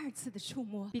要第2次的触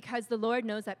摸， Because the Lord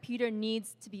knows that Peter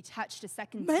needs to be touched a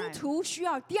second 门 time. 徒需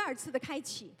要第2次的开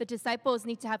启， The disciples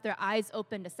need to have their eyes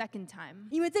opened a second time.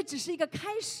 因为这只是一个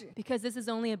开始。 Because this is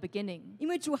only a beginning. 因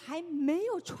为主还没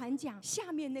有传讲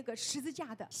下面那个十字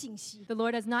架的信息， The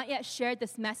Lord has not yet shared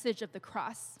this message of the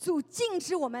cross. 主禁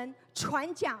止我们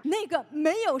传讲那个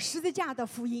没有十字架的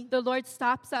福音。 The Lord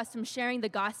stops us from sharing the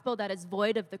gospel that is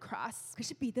void of the cross. 可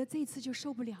是彼得这一次就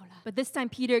受不了了。 But this time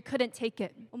Peter couldn't take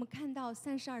it. 我们看到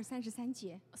32、33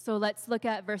节， So let's look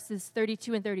at verses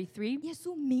 32 and 33. 耶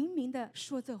稣明明的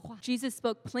说这话， Jesus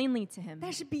spoke plainly to him.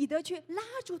 但是彼得却拉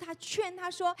住他，劝他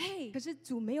说：“嘿，可是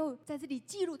主没有在这里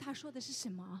记录他说的是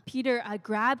什么。 Peter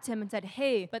grabbed him and said,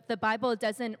 hey, but the Bible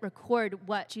doesn't record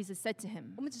what Jesus said to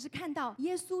him. 我们只是看到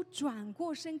耶稣转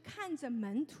过身看着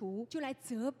门徒，就来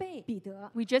责备彼得，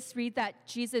 We just read that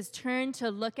Jesus turned to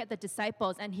look at the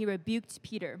disciples and he rebuked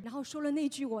Peter. 然后说了那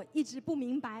句我一直不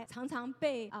明白，常常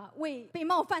被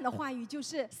冒犯的话语，就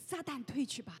是撒旦退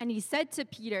去吧。 And he said to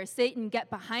Peter, Satan, get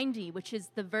behind me, which is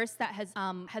the verse that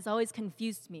has always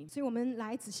confused me. 所以我们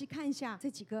来仔细看一下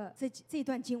这一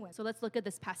段经文。 So let's look at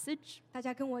this passage. 大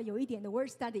家跟我有一点的 word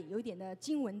study， 有一点的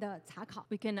经文的查考。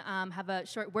 We can have a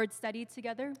short word study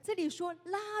together. 这里说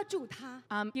拉住他，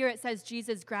 Here it says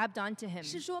Jesus grabbed onto him.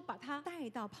 是说把他带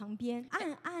到旁边，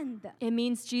暗暗的。 It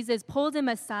means Jesus pulled him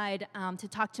aside to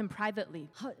talk to him privately.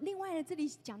 好，另外呢，这里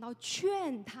讲到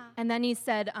劝他， And then he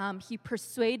said he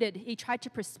tried to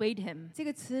persuade him. 这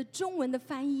个词中文的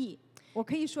翻译，我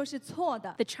可以说是错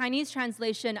的。 The Chinese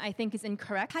translation, I think, is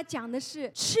incorrect. 他讲的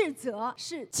是斥责，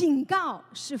是警告，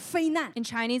是非难。 In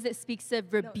Chinese, it speaks of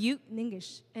rebuke. In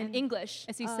English. In English,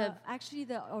 it speaks of Actually,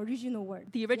 the original word.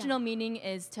 the original meaning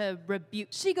is to rebuke.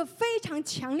 是一个非常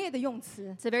强烈的用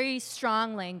词。 It's a very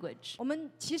strong language. 我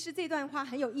们其实这段话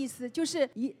很有意思，就是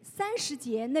30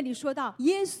节那里说到，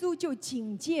耶稣就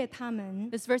警戒他们。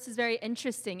 This verse is very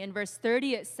interesting. In verse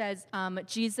 30, it says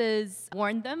Jesus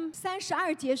warned them.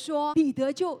 32节说，彼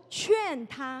得就劝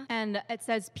他。 And it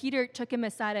says Peter took him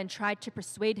aside and tried to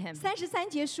persuade him. 33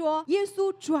节说，耶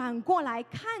稣转过来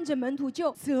看着门徒，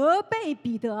就责备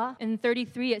彼得。 In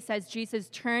 33, it says Jesus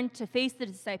turned to face the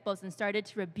disciples and started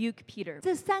to rebuke Peter.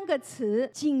 这3个词，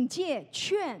警戒、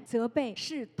劝、责备，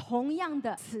是同样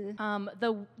的词。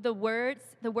 The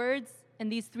words in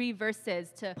these 3 verses,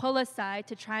 to pull aside,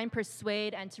 to try and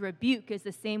persuade, and to rebuke, is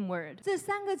the same word. 这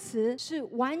3个词是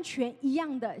完全一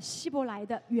样的希伯来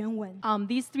的原文。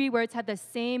 These 3 words had the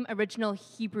same original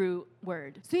Hebrew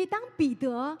word. 所以当彼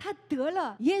得他得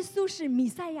了耶稣是弥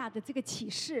赛亚的这个启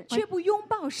示，却不拥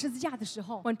抱十字架的时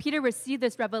候， When Peter received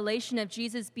this revelation of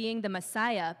Jesus being the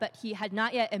Messiah, but he had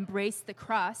not yet embraced the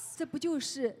cross,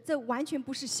 这完全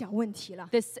不是小问题了。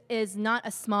 this is not a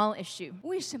small issue.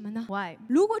 为什么呢？ Why?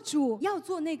 如果主要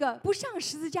做那个不上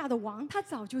十字架的王，他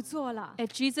早就做了。 If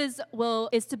Jesus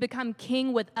is to become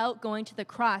king without going to the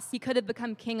cross, he could have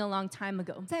become king a long time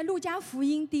ago. 在路加福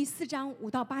音第4章5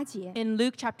到8节， In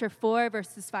Luke chapter 4,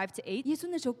 verses 5 to 8, 耶稣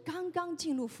那时候刚刚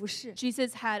进入服侍，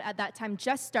 Jesus had at that time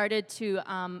just started to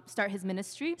start his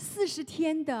ministry. 40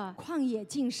天的旷野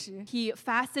禁食。 He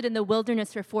fasted in the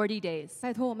wilderness for 40 days.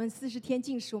 拜托我们40天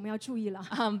禁食，我们要注意了，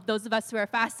 Those of us who are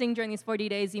fasting during these 40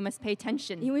 days, you must pay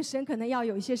attention. 因为神可能要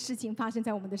有一些事情发生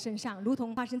在我们的身上，如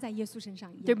同发生在耶稣身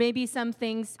上一 There 样。 may be some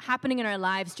things happening in our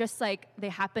lives just like they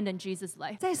happened in Jesus'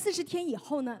 life. 在40天以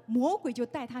后呢，魔鬼就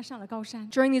带他上了高山。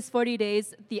 During these 40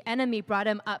 days, the enemy brought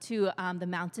him up to the 我们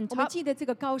mountaintop. 记得这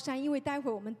个高山，因为待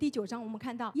会我们第9章我们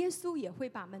看到耶稣也会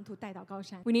把门徒带到高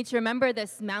山。 We need to remember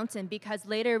this mountain because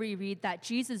later we read that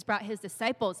Jesus brought his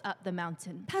disciples up the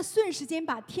mountain. 他瞬时间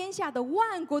把天下的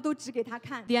万国都指给他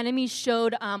看， The enemy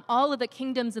showed all of the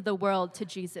kingdoms of the world to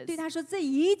Jesus. 对他说：“这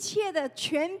一切的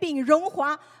权柄、荣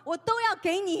华，我都要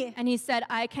给你。 And he said,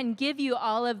 I can give you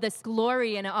all of this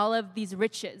glory and all of these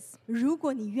riches 如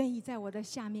果你愿意在我的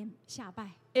下面下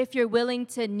拜。” if you're willing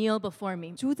to kneel before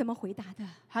me. 主怎么回答的？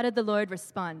 How did the Lord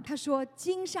respond? 他说：“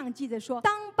经上记着说，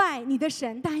当拜你的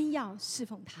神，单要侍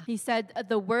奉他。” He said,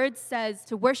 the word says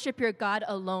to worship your God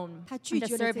alone 他拒 and to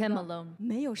绝了 serve 这 him 个 alone.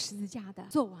 没有十字架的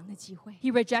做王的机会。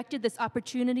 He rejected this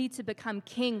opportunity to become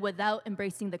king without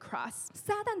embracing the cross.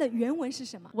 撒旦的原文是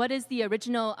什么？ What is the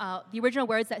original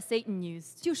words that Satan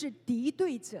used? 就是敌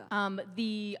对者。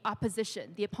 The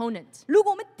opposition, the opponent. 如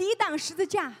果我们抵挡十字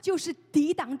架，就是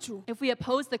抵挡主， If we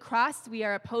oppose the cross, we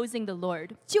are opposing the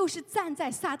Lord. 就是站在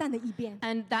撒旦的一边。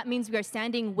 And that means we are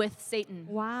standing with Satan.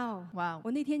 哇哦！ Wow.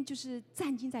 我那天就是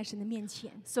站经在神的面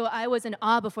前。 So I was in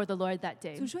awe before the Lord that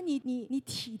day. 主说你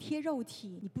体贴肉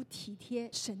体，你不体贴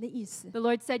神的意思。 The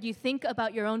Lord said, you think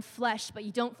about your own flesh, but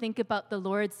you don't think about the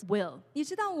Lord's will. 你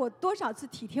知道我多少次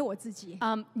体贴我自己？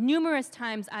 Numerous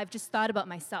times I've just thought about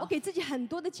我 myself. 给自己很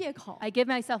多的借口。 I give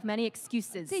myself many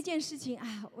excuses. 这件事情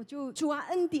啊，我就主啊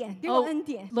恩典，给我恩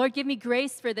典。 Lord, give me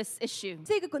grace for this issue.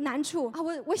 这个难处啊，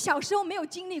我小时候没有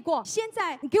经历过，现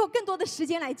在你给我更多的时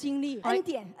间来经历，恩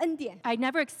典，恩典。 I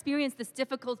never experienced this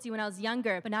difficulty when I was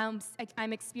younger, but now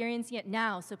I'm experiencing it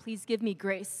now, so please give me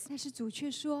grace. 但是主却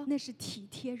说那是体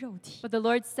贴肉体。 But the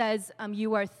Lord says,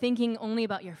 you are thinking only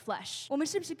about your flesh. 我们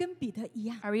是不是跟彼得一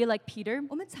样？ Are we like Peter?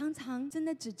 我们常常真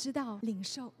的只知道领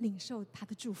受他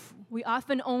的祝福， We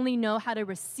often only know how to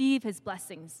receive his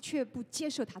blessings, 却不接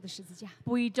受他的十字架。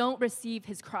 but we don't receive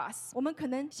his cross. 我们可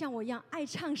能像我一样爱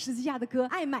唱十字架的歌，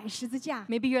爱买十字架，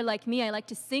 Maybe you're like me. I like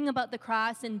to sing about the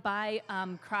cross and buy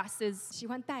crosses. 喜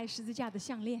欢戴十字架的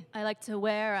项链。 I like to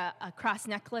wear a cross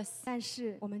necklace. 但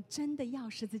是我们真的要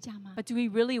十字架吗？ But do we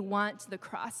really want the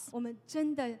cross? 我们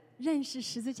真的认识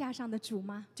十字架上的主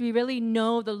吗？ Do we really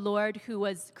know the Lord who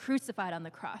was crucified on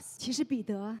the cross? 其实彼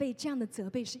得被这样的责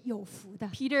备是有福的。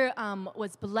 Peter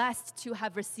was blessed to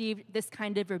have received this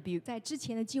kind of rebuke. 在之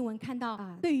前的经文看到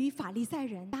对于法利赛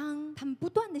人，当他们不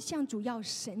断的向主要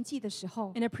神迹的时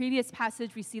候， In a previous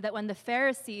passage, we see that when the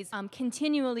Pharisees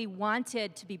continually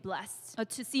wanted to be blessed,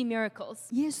 to see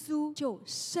miracles, 耶稣就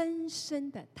深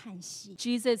深的叹息。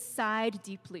 Jesus sighed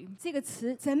deeply. 这个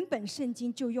词整本圣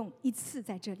经就用一次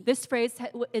在这里， This phrase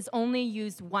is only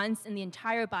used once in the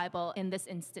entire Bible in this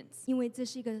instance, 因为这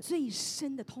是一个最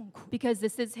深的痛苦。 because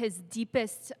this is his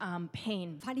deepest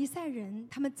pain. 法利赛人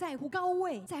他们在乎高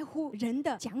位，在乎人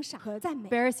的奖赏和赞美，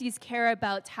 Pharisees care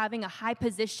about having a high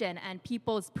position and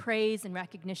people's praise and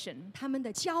recognition. 他们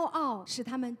的骄傲使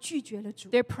他们拒绝了主。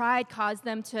 Their pride caused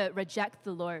them to reject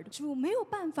the Lord. 主没有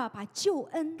办法把救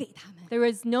恩给他们， There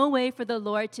was no way for the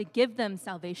Lord to give them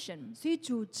salvation, 所以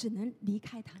主只能离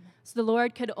开他们， so the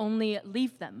Lord could only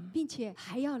leave them. 并且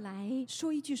还要来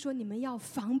说一句说你们要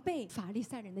防备法利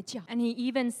赛人的教。 And he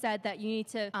even said that you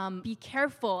need to be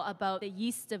careful about the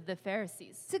yeast of the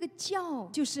Pharisees. 这个教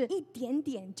就是一点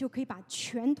点就可以把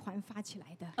全团发起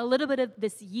来的， A little bit of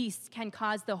this yeast can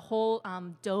cause the whole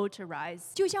dough to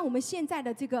rise. 就像我们现在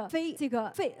的这个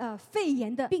肺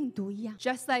炎的病毒一样，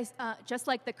 Just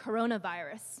like the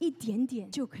coronavirus. 一点点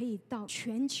就可以到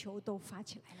全球都发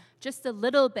起来了。Just a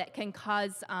little bit can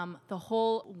cause the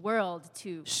whole world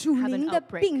to 属 have 灵 an 的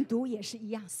outbreak. 病毒也是一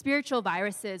样， Spiritual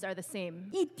viruses are the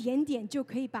same. 一点点就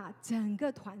可以把整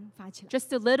个团发起来。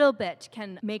 Just a little bit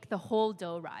can make the whole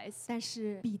dough rise. 但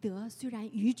是彼得虽然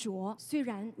愚拙，虽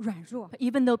然软弱， But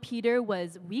even though Peter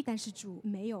was weak, 但是主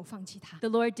没有放弃他， the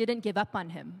Lord didn't give up on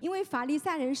him. 因为法利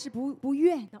赛人是不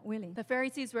愿 not willing， The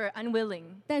Pharisees were unwilling,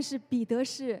 但是彼得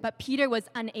是 but Peter was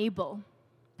unable.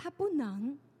 他不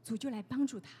能，主就来帮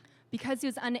助他。 Because he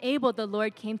was unable, the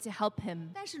Lord came to help him.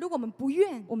 但是如果我们不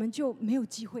愿，我们就没有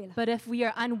机会了。 But if we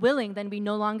are unwilling, then we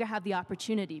no longer have the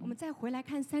opportunity. 我们再回来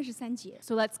看33节，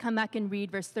 So let's come back and read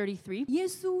verse 33. 耶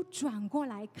稣转过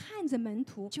来看着门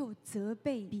徒，就责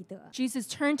备彼得。 Jesus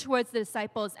turned towards the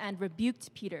disciples and rebuked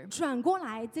Peter. 转过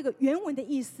来这个原文的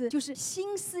意思就是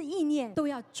心思意念都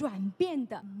要转变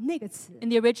的那个词。 In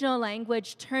the original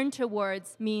language, turn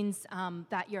towards means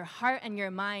that your heart and your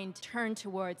mind turn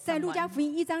towards 在路加 someone. 福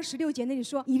音1章16节那里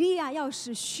说，以利亚要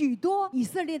使许多以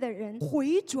色列的人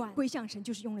回转归向神，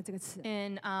就是用了这个词。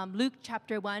 In Luke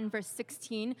chapter 1, verse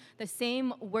 16, the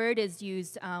same word is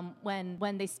used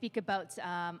when they speak about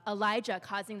Elijah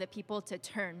causing the people to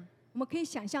turn. 我们可以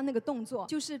想象那个动作，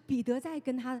就是彼得在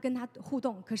跟他互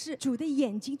动，可是主的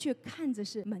眼睛却看着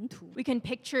是门徒。 We can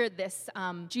picture this.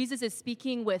 Jesus is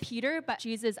speaking with Peter, but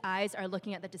Jesus' eyes are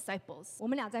looking at the disciples. 我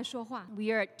们俩在说话，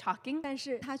 We are talking, 但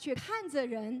是他却看着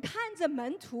人，看着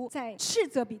门徒，在斥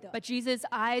责彼得。 but Jesus'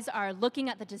 eyes are looking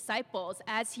at the disciples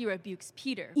as he rebukes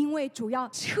Peter. 因为主要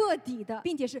彻底的，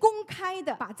并且是公开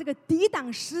的，把这个抵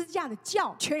挡十字架的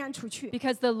教全然除去。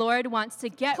 Because the Lord wants to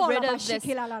get rid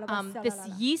of this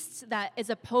yeast that is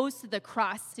opposed to the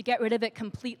cross, to get rid of it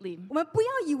completely. 我们不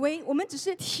要以为我们只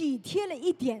是体贴了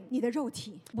一点你的肉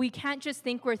体， We can't just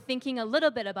think we're thinking a little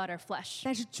bit about our flesh,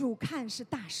 但是主看是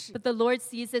大事。 but the Lord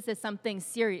sees this as something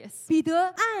serious. 彼得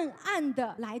暗暗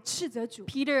的来斥责主，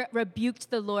 Peter rebuked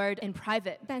the Lord in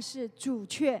private, 但是主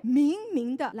却明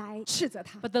明的来斥责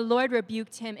他。 but the Lord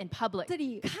rebuked him in public. 这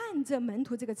里看着门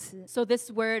徒这个词 So this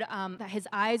word that his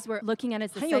eyes were looking at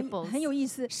his 很 disciples. 有意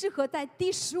思，适合在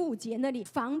第15节那里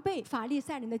防备法利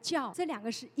赛人的教，这两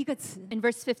个是一个词。 In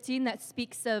verse 15 that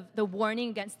speaks of the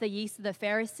warning against the yeast of the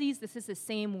Pharisees, this is the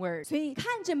same word. 所以看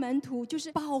着门徒就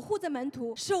是保护着门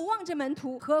徒，守望着门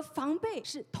徒和防备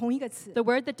是同一个词。 The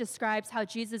word that describes how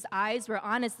Jesus' eyes were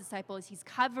on his disciples, he's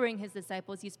covering his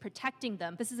disciples, he's protecting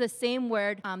them. This is the same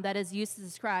word that is used to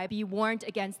describe be warned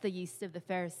against the yeast of the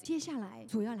Pharisees. 接下来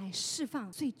主要来释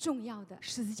放最重要的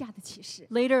十字架的启示。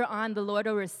 Later on, the Lord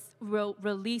will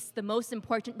release the most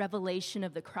important revelation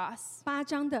of the cross. 8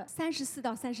章的34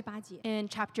到38节， In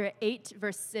chapter 8,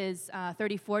 verses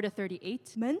 34 to 38,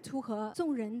 门徒和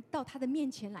众人到他的面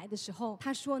前来的时候，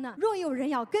他说呢：若有人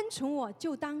要跟从我，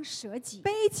就当舍己，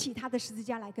背起他的十字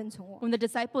架来跟从我。 when the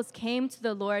disciples came to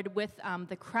the Lord with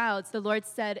the crowds, the Lord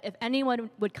said, if anyone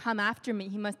would come after me,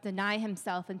 he must deny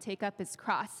himself and take up his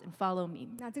cross and follow me.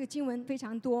 那这个经文非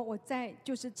常多，我在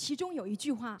就是其中有一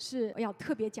句话是要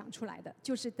特别讲出来的，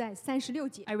就是在36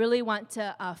节。 I really want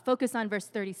to focus on verse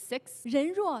 36.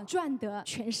 人若赚得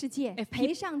全世界， If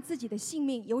赔上自己的性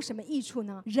命，有什么益处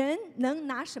呢？人能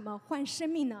拿什么换生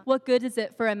命呢？ What good is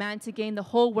it for a man to gain the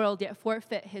whole world yet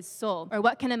forfeit his soul? Or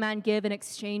what can a man give in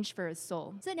exchange for his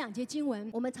soul? 这两节经文，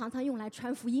我们常常用来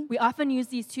传福音， We often use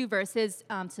these two verses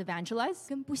to evangelize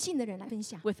跟不信的人来分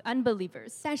享。 with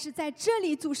unbelievers. 但是在这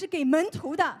里，主是给门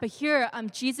徒的， But here,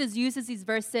 Jesus uses these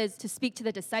verses to speak to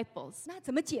the disciples. 那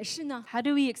怎么解释呢？ How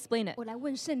do we explain it? 我来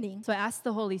问圣灵， So I asked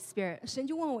the Holy Spirit. 神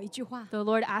就问我一句话： The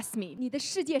Lord asked me, 你的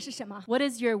世界是什么？ what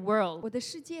is your world? 我的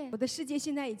世界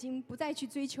现在已经不再去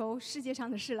追求世界上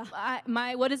的事了，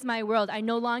 What is my world? I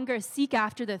no longer seek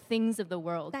after the things of the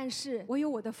world. 但是我有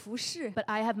我的服饰， But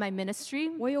I have my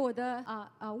ministry. 我有我的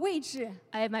位置。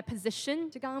 I have my position.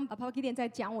 就刚刚Papa Gideon在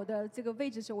讲我的这个位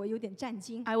置的时候，我有点震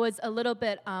惊。 I was a little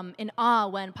bit in awe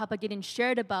when Papa Gideon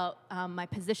shared about my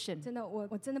position. 真的，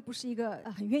我真的不是一个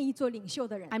很愿意做领袖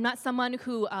的人。 I'm not someone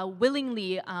who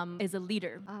willingly is a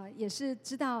leader. 也是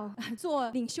知道做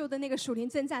领袖的那个属灵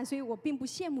征战，所以我并不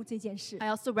羡慕这件事。 I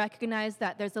also recognize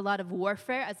that there's a lot of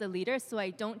warfare as a leader, so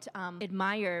I don't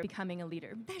admire becoming a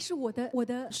leader. 但是我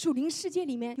的属灵世界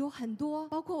里面有很多，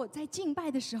包括我在敬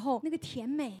拜的时候那个甜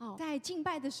美在敬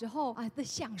拜的时候的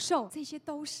享受，这些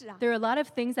都是啊。 There are a lot of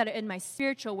things that are in my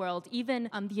spiritual world, even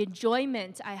the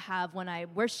enjoyment I have when I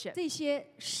worship. 这些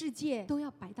世界都要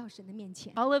摆到神的面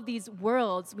前。 All of these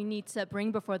worlds we need to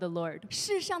bring before the Lord.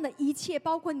 世上的一切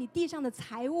包括你地上的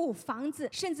财物、房子，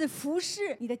甚至服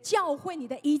饰、你的教会、你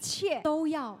的一切，都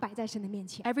要摆在神的面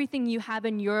前。 Everything you have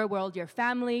in your world, your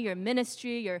family, your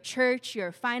ministry, your church,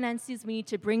 your finances, we need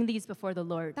to bring these before the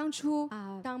Lord. 当初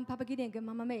当 Papa Gideon 跟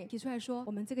妈妈妹提出来说，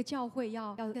我们这个教会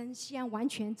要跟西安完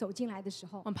全走进来的时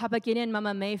候， When Papa Gideon and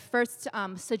Mama May first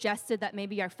suggested that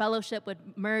maybe our fellowship would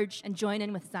merge and join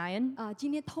in with Zion,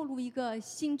 今天透露一个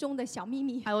心中的小秘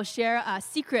密， I will share a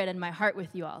secret in my heart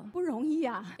with you all. 不容易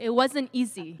啊， It wasn't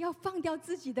easy 要放掉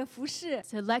自己的服饰，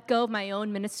 to let go of my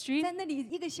own ministry. 在那里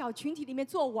一个小群体里面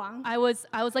做王。 I was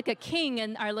like a king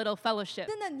in our little fellowship.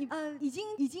 真的，你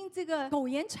已经这个苟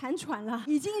延残喘了，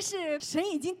已经是神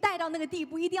已经带到那个地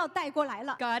步，一定要带过来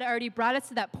了。 God already brought us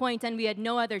to that point, and we had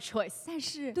no other choice. 但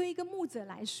是对一个牧者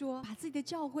来说，把自己的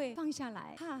教会放下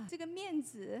来，这个面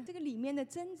子，这个里面的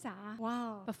挣扎，哇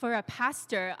哦！ But for a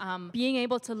pastor, being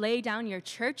able to lay down your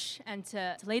church and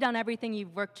to lay down everything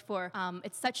you've worked for,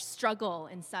 it's such struggle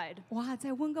inside. 哇，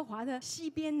在温哥华的西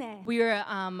边呢， We were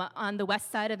on the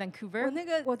west side of 我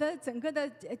Vancouver. 我的整个的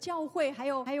教会，还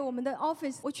有我们的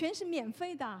office， 我全是免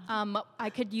费的。I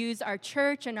could use our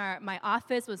church and my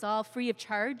office was all free of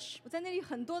charge. 我在那里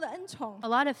很多的恩宠， A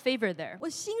lot of favor there. 我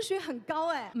薪水很高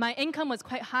哎。 My income was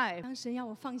quite high. 当神要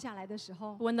我放下来的时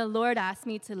候， When the Lord asked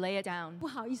me to lay it down, 不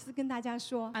好意思跟大家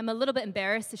说， I'm a little bit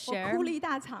embarrassed to 我 share. 哭了一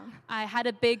大场， I had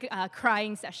a big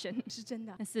crying session. 是真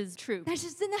的。 This is true. 但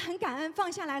是真的很感恩，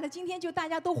放下来了，今天就大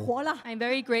家都活了。 I'm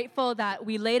very grateful that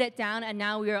we laid it down and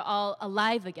now we are all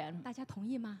alive again. 大家同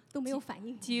意吗？都没有反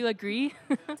应。 Do you agree?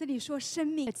 这里说生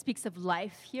命 It，speaks of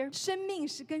life here. 生命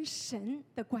是跟神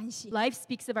的关系。 Life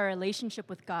speaks of our relationship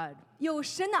with God. 有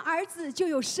神的儿子就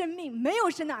有生命，没有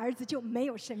神的儿子就没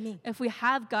有生命。 If we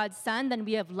have God's Son, then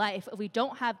we have life. If we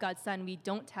don't have God's Son, we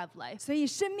don't have life. 所以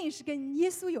生命是跟耶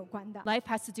稣有关的， Life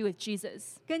has to do with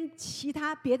Jesus. 跟其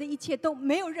他别的一切都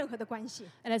没有任何的关系。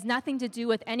 It has nothing to do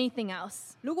with anything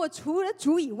else. 如果除了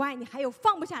主以外，你还有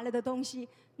放不下来的东西，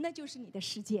那就是你的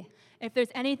世界。 If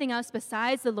there's anything else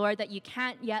besides the Lord that you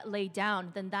can't yet lay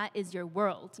down, then that is your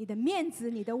world. 你的面子、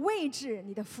你的位置、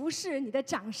你的服饰、你的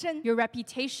掌声。 Your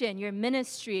reputation, your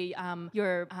ministry,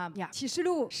 yeah. 启示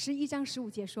录11章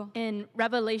15节说， In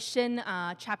Revelation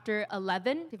chapter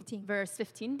 11, 15. verse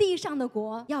 15, 地上的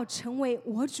国要成为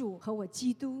我主和我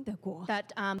基督的国， that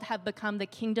have become the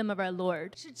kingdom of our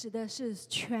Lord. 是指的是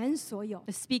全所有，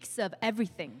 It speaks of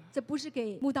everything. 这不是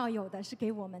给慕道友的，是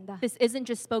给我们的。 This isn't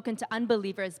just spoken to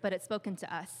unbelievers, but it's spoken to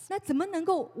us. 那怎么能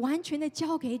够完全的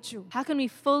交给主？ How can we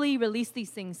fully release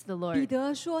these things to the 彼 Lord?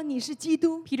 得说你是基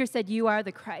督， Peter said, You are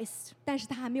the Christ. 但是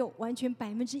他还没有完全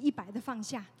100%的放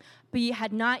下。 But he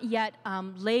had not yet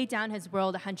laid down his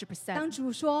world 100%. 当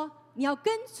主说你要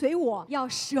跟随我，要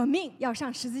舍命，要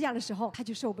上十字架的时候，他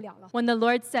就受不了了。 When the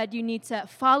Lord said, You need to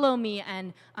follow me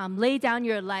and lay down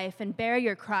your life and bear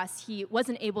your cross, he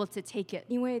wasn't able to take it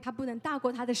因为他不能大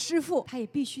过他的师傅，他也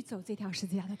必须走这条十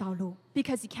字架的道路。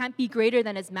 because he can't be greater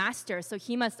than his master. So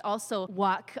he must also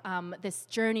walk this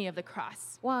journey of the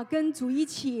cross. 哇，跟主一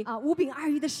起5饼2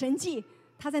鱼的神迹，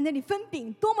他在那里分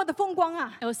饼，多么的风光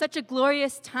啊！ It was such a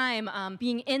glorious time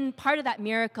being in part of that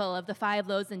miracle of the 5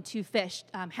 loaves and 2 fish,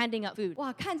 handing out food.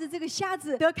 哇，看着这个瞎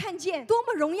子得看见，多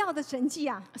么荣耀的神迹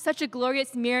啊！ Such a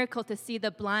glorious miracle to see the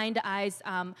blind eyes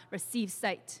receive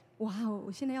sight. 哇哦，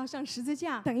我现在要上十字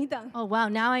架，等一等。 Oh, wow,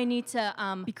 now I need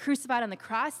to be crucified on the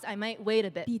cross. I might wait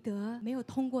a bit. 彼得没有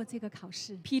通过这个考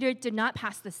试， Peter did not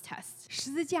pass this test.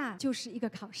 十字架就是一个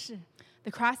考试， The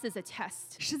cross is a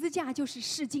test. 十字架就是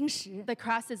试金石。 The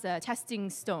cross is a testing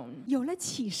stone. 有了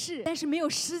启示，但是没有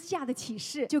十字架的启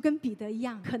示，就跟彼得一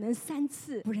样，可能3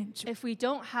次不认主。 If we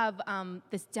don't have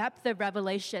this depth of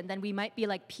revelation, then we might be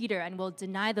like Peter and will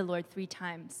deny the Lord 3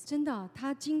 times. 真的，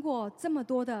他经过这么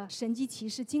多的神迹奇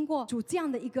事，经过主这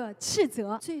样的一个斥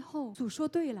责，最后主说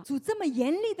对了，主这么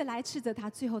严厉的来斥责他，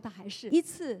最后他还是1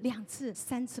次、2次、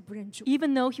3次不认主。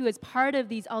 Even though he was part of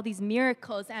all these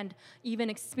miracles and even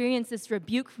experienced this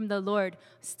rebuke from the Lord,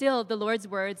 still the Lord's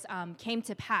words came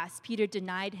to pass. Peter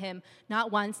denied him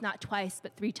not once, not twice,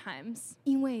 but 3 times.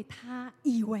 因为他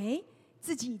以为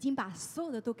自己已经把所有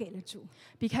的都给了主，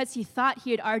 Because he thought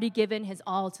he had already given his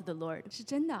all to the Lord. 是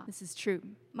真的。 This is true.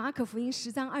 马可福音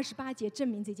10章28节证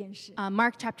明这件事。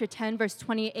 Mark chapter 10, verse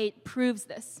 28 proves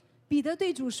this. 彼得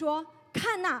对主说：“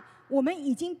看哪，我们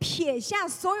已经撇下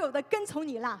所有的跟从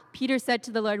你了。 Peter said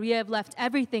to the Lord, we have left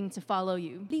everything to follow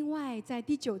you. 另外，在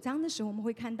第9章的时候，我们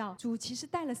会看到主其实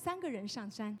带了3个人上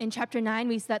山， In chapter 9,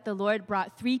 we said the Lord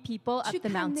brought 3 people up 去 the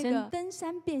看那个 mountain 登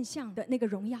山变相的那个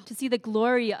荣耀。 to see the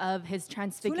glory of his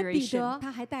除了彼 transfiguration. 得，他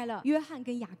还带了约翰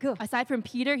跟雅各。 Aside from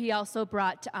Peter, he also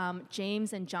brought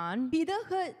James and John. 彼得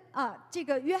和这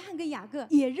个约翰跟雅各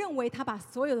也认为他把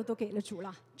所有的都给了主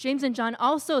了。 James and John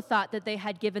also thought that they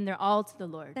had given their all to the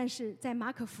Lord. 但是在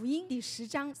马可福音第10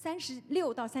章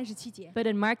36到37节， But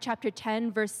in Mark chapter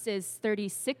 10, verses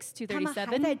 36 to 他们还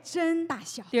在 37, 争大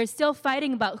小， they're still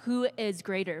fighting about who is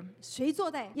greater, 谁坐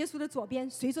在耶稣的左边，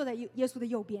谁坐在耶稣的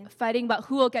右边。 fighting about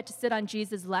who will get to sit on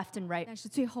Jesus' left and right. 但是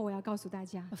最后我要告诉大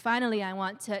家， But finally, I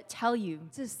want to tell you,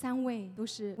 这3位都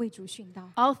是为主殉道。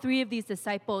 all 3 of these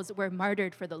disciples were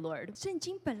martyred for the Lord. 圣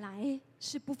经本来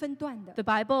是不分段的， The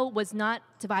Bible was not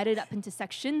divided up into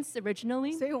sections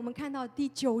originally. 所以我们看到第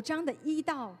9章的1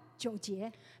到9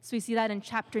节， So we see that in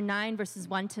chapter 9, verses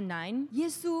 1 to 9. 耶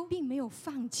稣并没有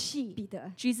放弃彼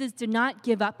得。 Jesus did not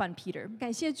give up on Peter.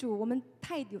 感谢主，我们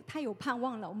太有盼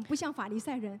望了。我们不像法利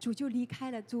赛人，主就离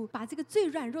开了，主把这个最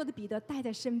软弱的彼得带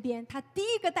在身边。他第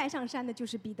一个带上山的就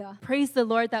是彼得。 Praise the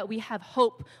Lord that we have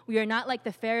hope. We are not like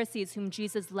the Pharisees whom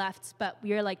Jesus left, but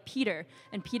we are like Peter.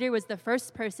 And Peter was the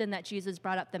first person that Jesus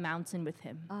brought up the mountain with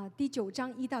him. 第9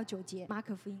章1到9节，马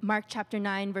可福音。 Mark chapter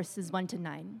 9, verses 1 to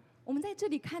 9. 我们在这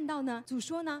里看到呢，主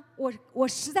说呢，我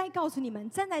实在告诉你们，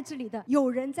站在这里的有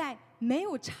人在没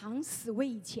有尝死味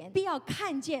以前，必要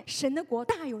看见神的国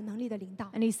大有能力的领导。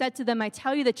 And he said to them, I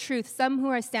tell you the truth, some who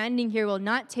are standing here will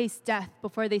not taste death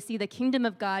before they see the kingdom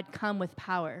of God come with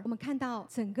power. 我们看到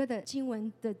整个的经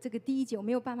文的这个第1节，我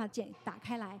没有办法打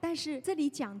开来，但是这里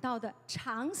讲到的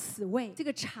尝死味，这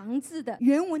个尝字的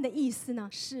原文的意思呢，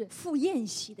是赴宴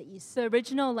席的意思。 The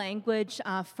original language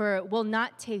for will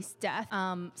not taste death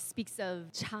speaks of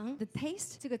尝 the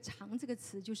taste 这个尝这个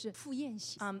词就是赴宴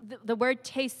席。 the word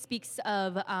taste speaks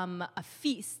of a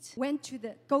feast. Went to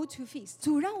the go to feast。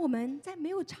主让我们在没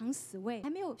有尝死味、还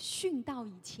没有殉道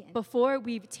以前， Before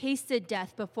we've tasted death,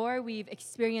 before we've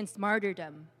experienced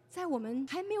martyrdom, 在我们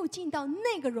还没有进到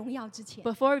那个荣耀之前，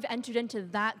 before we've entered into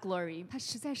that glory, 他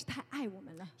实在是太爱我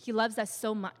们了。 he loves us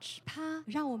so much. 他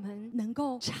让我们能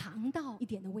够尝到一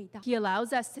点的味道， He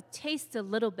allows us to taste a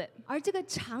little bit. 而这个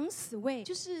尝死味，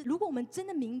就是如果我们真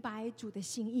的明白主的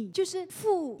心意，就是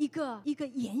赴一个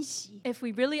筵席。 If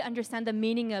we really understand the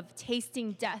meaning of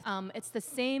tasting death, it's the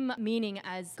same meaning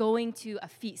as going to a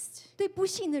feast. 对不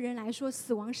信的人来说，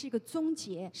死亡是一个终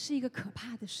结，是一个可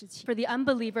怕的事情。 For the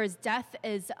unbelievers, death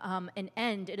is an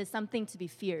end. It is something to be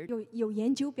feared. 有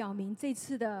研究表明，这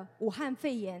次的武汉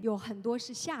肺炎有很多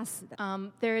是吓死的。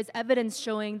 There is evidence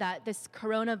showing that this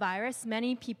coronavirus,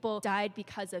 many people died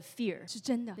because of fear. 是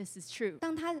真的。 This is true.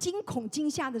 当他惊恐惊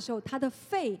吓的时候，他的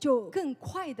肺就更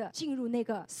快的进入那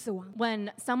个死亡，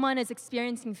 When someone is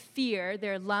experiencing fear,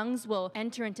 their lungs will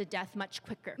enter into death much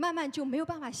quicker. 慢慢就没有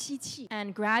办法吸气，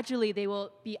 And gradually they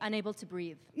will be unable to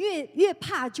breathe. 越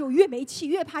怕就越没气，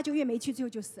越怕就越没气，最后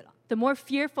就死了。 The more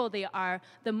fearful they are,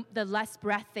 the less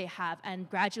breath they have, and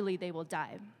gradually they will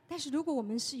die. 但是如果我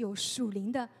们是有属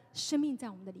灵的生命在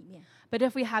我们的里面， But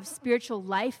if we have spiritual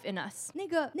life in us, 那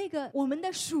个我们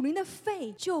的属灵的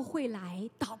肺就会来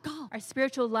祷告。 our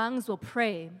spiritual lungs will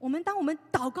pray. 当我们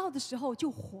祷告的时候就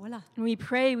活了。 When we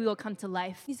pray, we will come to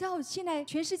life. 你知道现在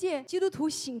全世界基督徒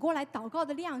醒过来祷告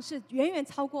的量是远远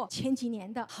超过前几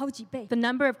年的好几倍。 The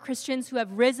number of Christians who have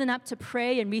risen up to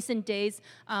pray in recent days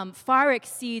far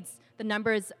exceeds the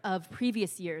numbers of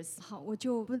previous years. 好，我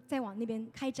就不再往那边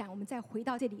开展，我们再回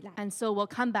到这里来。 And so we'll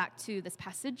come back to this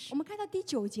passage. 我们看到第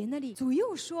9节那里，主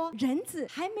又说：“人子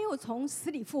还没有从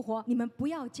死里复活，你们不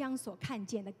要将所看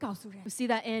见的告诉人。 We see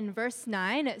that in verse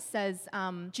 9, it says,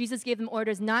 Jesus gave them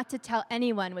orders not to tell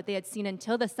anyone what they had seen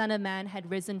until the Son of Man had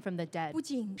risen from the dead. 不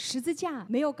仅十字架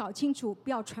没有搞清楚，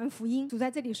不要传福音。主在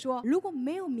这里说，如果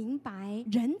没有明白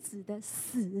人子的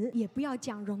死，也不要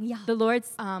讲荣耀。 The Lord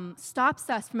stops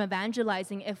us from evangelizing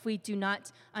if we do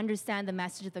not understand the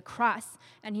message of the cross.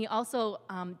 And he also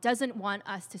doesn't want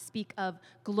us to speak of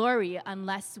glory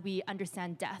unless we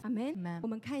understand death. 阿门 Amen. 我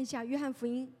们看一下约翰福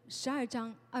音12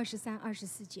章23、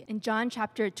24节。 In John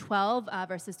chapter 12,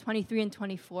 verses 23 and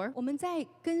 24, 我们在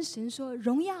跟神说：“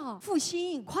荣耀、复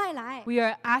兴，快来！ we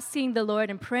are asking the Lord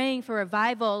and praying for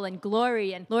revival and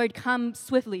glory. And Lord, come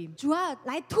swiftly. 主啊，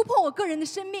来突破我个人的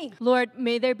生命。 Lord,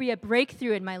 may there be a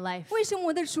breakthrough in my life. 为什么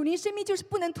我的属灵生命就是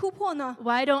不能突破呢？”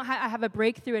 Why don't I have a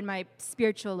breakthrough in my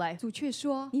spiritual life? 主却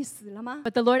说：“你死了吗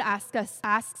But the Lord asks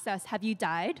us, have you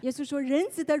died?？” 耶稣说：“人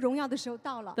子得荣耀的时候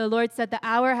到了。 The Lord said, the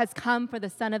hour has come for the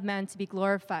Son of Man to be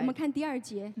glorified. glorified. 们看第2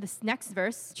节， This next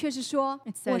verse, 却是说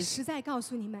It：“ says- 我实在告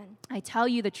诉你们， I tell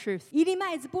you the truth. 一粒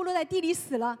麦子剥落在地里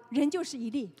死了，人就是一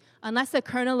粒。” Unless a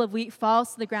kernel of wheat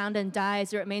falls to the ground and dies,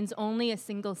 there remains only a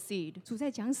single seed. 主在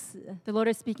讲死， The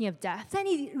Lord is speaking of death. 在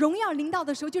你荣耀临到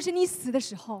的时候，就是你死的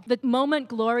时候。 The moment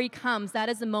glory comes,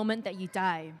 that is the moment that you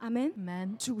die. 阿门。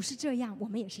 Amen. 主是这样，我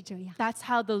们也是这样。 That's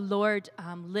how the Lord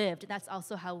lived. That's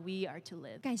also how we are to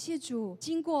live. 感谢主，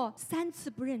经过3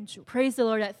次不认主， Praise the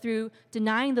Lord that through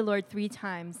denying the Lord 3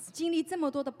 times, 经历这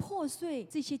么多的破碎，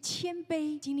这些谦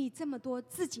卑，经历这么多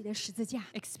自己的十字架，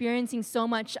 experiencing so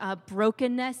much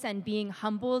brokenness and being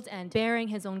humbled and bearing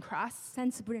his own cross 3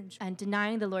次不认主， and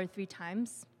denying the Lord 3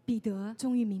 times, 彼得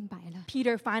终于明白了。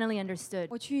 Peter finally understood.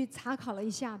 我去查考了一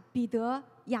下，彼得、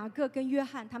雅各跟约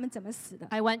翰他们怎么死的。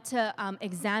 I went to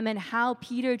examine how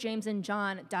Peter, James, and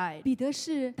John died. 彼得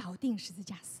是倒定十字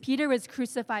架死。 Peter was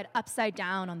crucified upside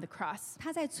down on the cross.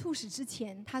 他在处死之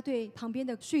前，他对旁边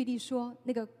的税吏说：“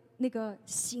那个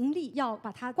行李要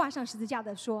把他挂上十字架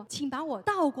的说，请把我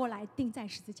倒过来钉在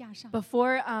十字架上。”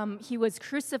 Before he was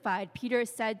crucified, Peter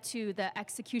said to the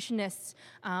executionists,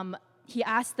 he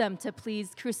asked them to please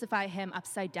crucify him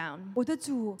upside down. 我的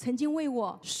主曾经为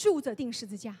我竖着钉十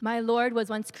字架， My Lord was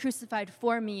once crucified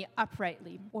for me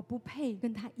uprightly. 我不配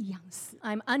跟他一样死。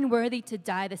 I'm unworthy to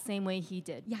die the same way he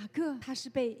did. 雅各他是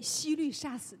被希律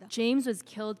杀死的，《 James was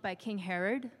killed by King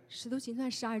Herod. 使徒行传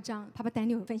12章，爸爸丹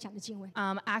尼尔分享的经文。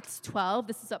 Acts 12,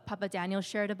 this is what Papa Daniel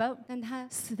shared about. 但他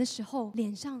死的时候，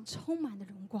脸上充满了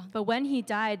荣光。 But when he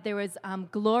died, there was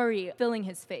glory filling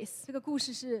his face. 这个故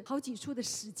事是好几处的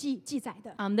史记记载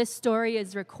的。 This story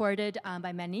is recorded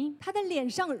by many. 他的脸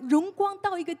上荣光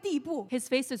到一个地步， His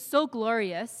face is so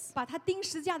glorious 把他钉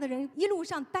十字架的人一路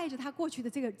上带着他过去的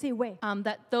这位，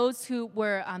 that those who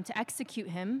were to execute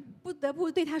him, 不得不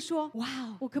对他说：“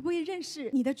哇，我可不可以认识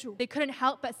你的主 they couldn't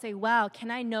help but say, wow, can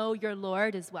I know your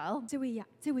Lord as well?？”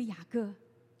 这位雅各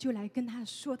就来跟他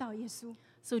说到耶稣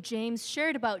So James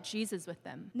shared about Jesus with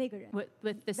them, 那个人。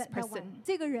 with this that one person.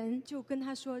 这个人就跟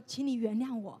他说：“请你原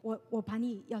谅我把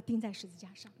你要钉在十字架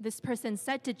上。 This person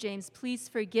said to James, please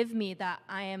forgive me that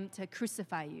I am to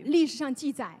crucify ” you. 历史上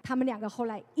记载，他们2个后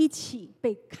来一起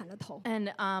被砍了头，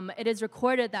 And it is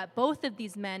recorded that both of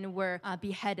these men were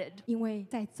beheaded 因为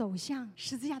在走向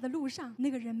十字架的路上，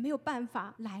那个人没有办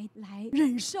法来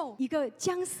忍受一个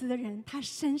将死的人，他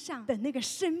身上的那个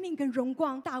生命跟荣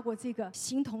光大过这个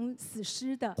形同死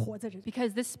尸的活着人。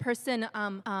 because this person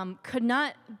could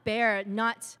not bear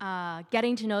not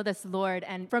getting to know this Lord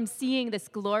and from seeing this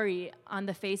glory on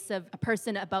the face of a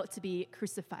person about to be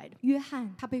crucified. 约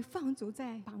翰他被放逐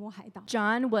在拔摩海岛，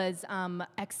 John was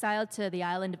exiled to the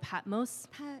island of Patmos.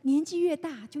 他年纪越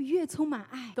大就越充满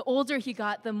爱。 The older he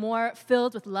got, the more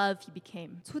filled with love he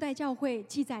became. 初代教会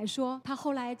记载说，他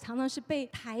后来常常是被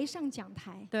抬上讲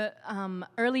台， The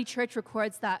early church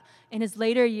records that in his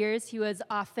later years, he was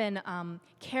often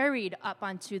carried up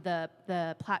onto the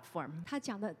platform. 他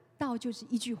讲的道就是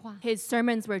一句话： His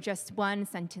sermons were just one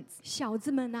sentence. 小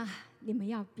子们呐、你们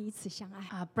要彼此相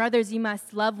爱。 Brothers, you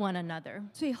must love one another.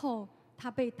 最后，他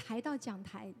被抬到讲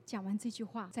台，讲完这句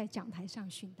话，在讲台上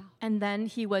殉道。 And then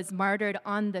he was martyred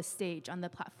on the stage, on the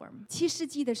platform. 7世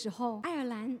纪的时候，爱尔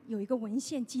兰有一个文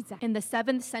献记载， In the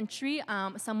 7th century,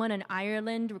 someone in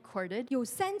Ireland recorded 有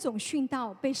3种殉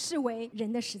道被视为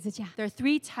人的十字架： there are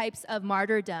 3 types of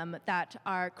martyrdom that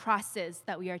are crosses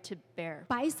that we are to bear.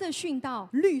 白色殉道、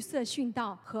绿色殉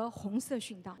道和红色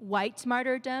殉道。 White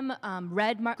martyrdom,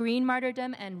 green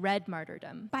martyrdom, and red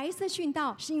martyrdom. 白色殉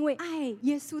道是因为爱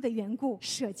耶稣的缘故，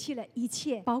舍弃了一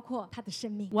切，包括他的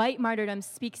生命。 White martyrdom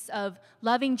speaks of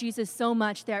loving Jesus so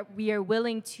much that we are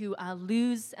willing to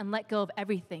lose and let go of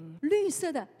everything. 绿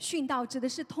色的殉道指的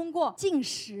是通过禁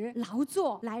食、劳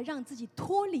作来让自己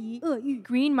脱离恶欲。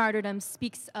 Green martyrdom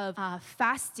speaks of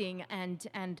fasting and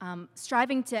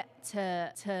striving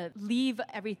to leave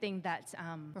everything that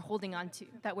we're holding on to,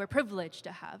 that we're privileged to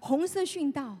have. 红色殉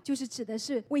道就是指的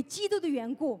是为基督的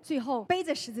缘故，最后背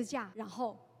着十字架，然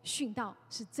后殉道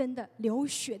是真的流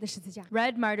血的十字架。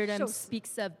 Red martyrdom 受死。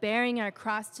 speaks of bearing our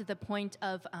cross to the point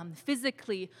of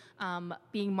physically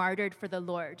being martyred for the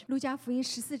Lord. 路加福音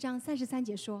14章33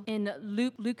节说 In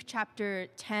Luke chapter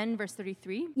 10, verse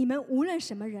 33,：“ 你们无论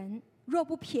什么人，若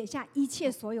不撇下一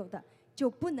切所有的，就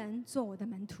不能做我的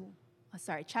门徒。”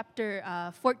 chapter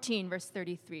 14, verse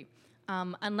 33.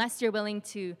 Unless you're willing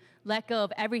to let go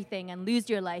of everything and lose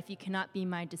your life, you cannot be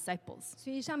my disciples.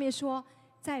 所以上面说，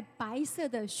在白色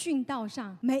的殉道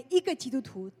上，每一个基督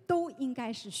徒都应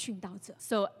该是殉道者。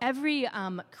 So every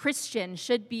Christian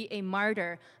should be a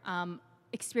martyr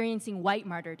experiencing white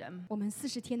martyrdom. 我们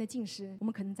40天的禁食，我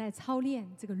们可能在操练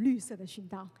这个绿色的殉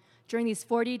道。During these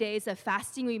 40 days of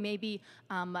fasting, we may be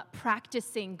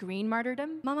practicing green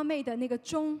martyrdom. 妈妈妹的那个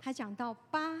钟，它讲到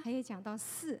8，还有讲到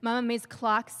4。 Mama May's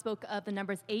clock spoke of the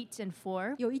numbers 8 and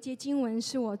 4. 有一节经文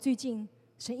是我最近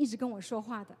神一直跟我说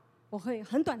话的，我会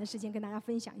很短的时间跟大家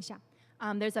分享一下。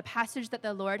There's a passage that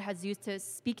the Lord has used to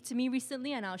speak to me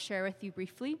recently, and I'll share with you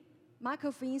briefly. 马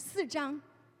可福音4章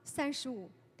35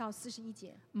到41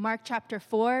节， Mark chapter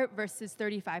 4, verses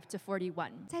 35 to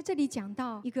 41. 在这里讲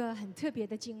到一个很特别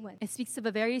的经文。 It speaks of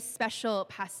a very special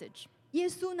passage. 耶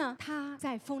稣呢，他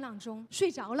在风浪中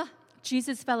睡着了。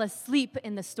 Jesus fell asleep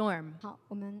in the storm. 好，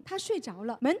他睡着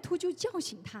了，门徒就叫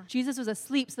醒他， Jesus was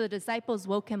asleep, so the disciples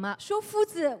woke him up 说：“夫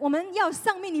子，我们要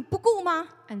丧命，你不顾吗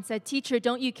and said, Teacher,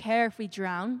 don't you care if we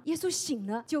drown?？” 耶稣醒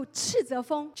了，就斥责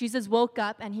风。 Jesus woke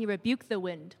up and he rebuked the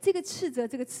wind. 这个斥责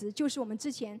这个词，就是我们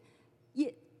之前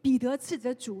彼得斥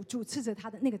责主，主斥责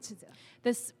他的那个斥责。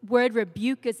 This word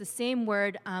rebuke is the same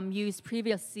word used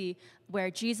previously where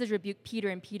Jesus rebuked Peter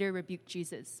and Peter rebuked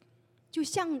Jesus. 就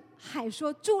向海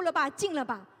说：“住了吧，静了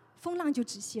吧。”风浪就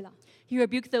止息了。 He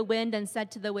rebuked the wind and said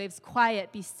to the waves,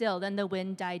 Quiet, be still. Then the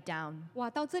wind died down. 哇，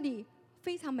到这里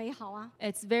非常美好啊！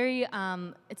 It's very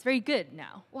good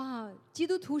now. 哇，基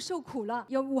督徒受苦了，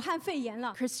有武汉肺炎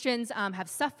了， Christians have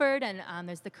suffered, and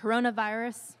there's the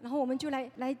coronavirus, 然后我们就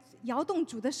来摇动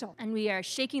主的手， and we are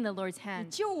shaking the Lord's 你 hand.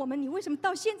 救我们！你为什么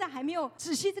到现在还没有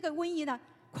止息这个瘟疫呢？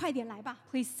快点来吧！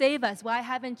 Please save us. Why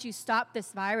haven't you stopped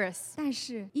this virus? 但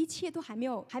是，一切都还没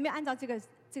有按照这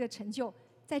个成就，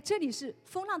在这里是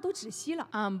风浪都止息了。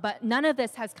 But none of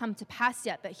this has come to pass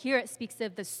yet. But here it speaks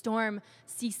of the storm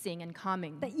ceasing and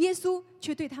calming. 但耶稣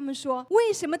却对他们说：“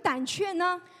为什么胆怯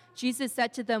呢？ Jesus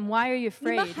said to them, Why are you 你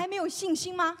们 afraid? 还没有信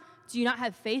心吗 Do you not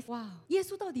have faith?” 哇，耶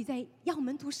稣到底在要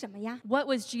门徒什么呀？ What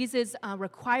was Jesus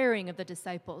requiring of the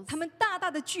disciples? 他们大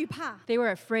大的惧怕， They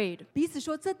were afraid. 彼此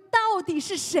说：“这到底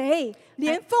是谁？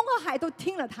连风和海都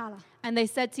听了他了。 And they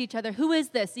said to each other, Who is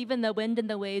this? Even the wind and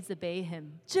the waves obey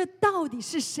him. 这到底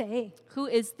是谁？ Who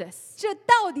is this? 这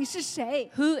到底是谁？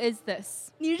 Who is this?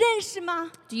 你认识吗？”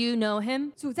 Do you know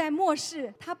him? 主在末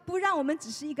世，他不让我们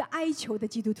只是一个哀求的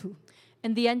基督徒，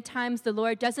 In the end times, the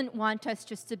Lord doesn't want us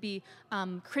just to be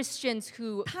Christians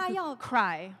who 他要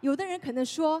cry. 有的人可能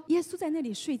说，耶稣在那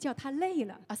里睡觉，他累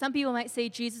了。 Some people might say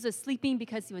Jesus was sleeping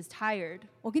because he was tired.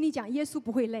 我跟你讲，耶稣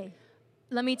不会累，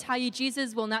 Let me tell you,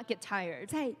 Jesus will not get tired.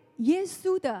 在耶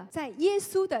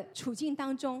稣的处境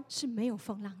当中是没有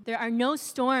风浪的， There are no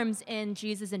storms in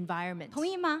Jesus' environment. 同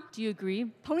意吗？ Do you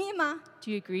agree? 同意吗？ Do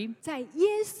you agree? 在耶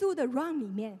稣的 realm 里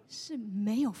面是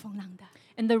没有风浪的。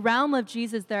 In the realm of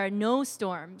Jesus, there are no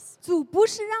storms. 主不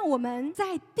是让我们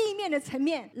在地面的层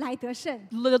面来得胜，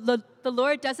 The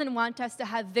Lord doesn't want us to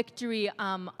have victory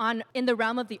in the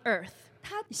realm of the earth.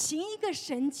 他行一个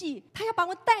神迹，他要把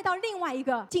我带到另外一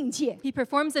个境界。 He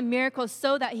performs a miracle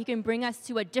so that he can bring us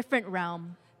to a different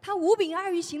realm. 他5饼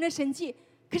2鱼行了神迹，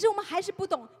可是我们还是不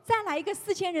懂。再来一个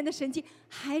4000人的神迹，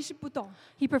还是不懂。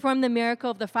 He performed the miracle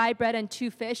of the 5 bread and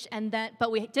 2 fish, but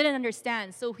we didn't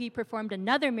understand. So he performed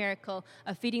another miracle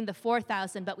of feeding the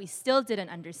 4,000, but we still didn't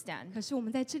understand. 可是我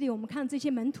们在这里，我们看这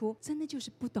些门徒，真的就是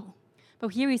不懂。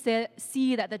 But here we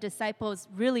see that the disciples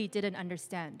really didn't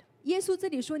understand. 耶稣这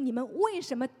里说：“你们为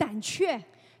什么胆怯？”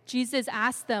 Jesus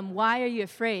asked them, Why are you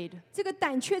afraid? 这个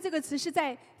胆怯这个词是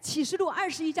在启示录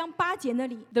21章8节那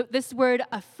里。 This word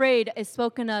afraid is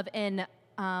spoken of in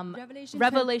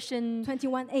Revelation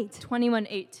 21:8，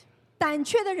 21:8. 胆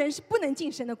怯的人是不能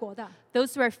进神的国的，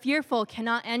 Those who are fearful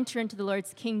cannot enter into the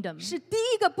Lord's kingdom. 是第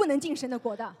一个不能进神的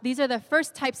国的。 These are the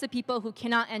first types of people who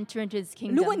cannot enter into his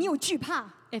如果你 kingdom. 有惧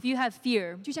怕， If you have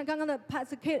fear, 就像刚刚的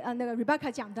Pastor Kate 那个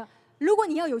Rebecca 讲的，如果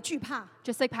你要有惧怕，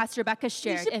 just like Pastor Rebecca 你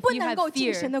shared, 是 if 不 you 能 have 够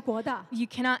进神 fear, 的国的。 you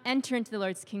cannot enter into the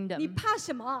Lord's 你 kingdom. 怕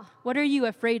什么？ What are you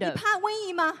afraid 你 of? 怕瘟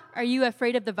疫吗？ Are you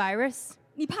afraid of the virus?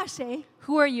 你怕谁？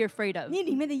 Who are you afraid of? 你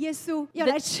里面的耶稣要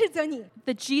来斥责你，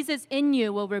 The Jesus in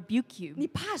you will rebuke you. 你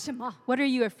怕什么？ What are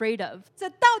you afraid of? 这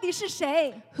到底是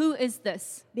谁？ Who is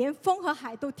this? 连风和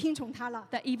海都听从他了。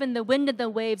 That even the wind and the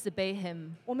waves obey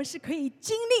him. 我们是可以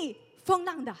经历风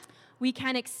浪的， We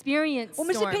can experience 我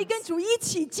们是可以 storms. 跟主一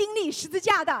起经历十字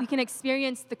架的 We，can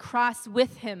experience the cross with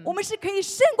him. 我们是可以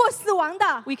胜过死亡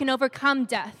的， We can overcome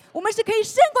death. 我们是可以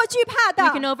胜过惧怕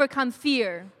We can 的， overcome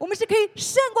fear. 我们是可以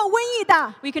胜过瘟疫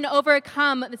的。 We can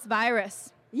overcome this virus.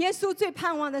 耶稣最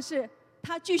盼望的是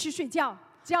他继续睡觉，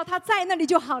只要他在那里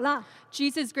就好了。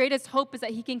 Jesus' greatest hope is that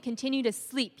he can continue to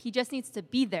sleep. He just needs to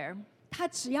be there. 他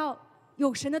只要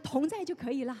有神的同在就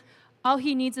可以了。 All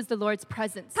he needs is the Lord's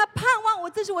presence. 他盼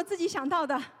望这是我自己想到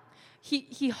的，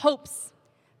 He hopes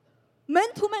门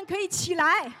徒们可以起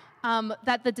来，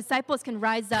 that the disciples can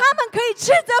rise up, 他们可以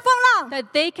斥责风浪， that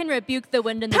they can rebuke the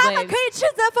wind and the 他们 waves, 可以斥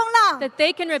责风浪。 that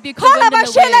they can rebuke the 好了 wind 吧， and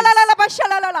the 谢啦啦 waves. 啦啦吧，谢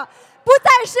啦啦啦，不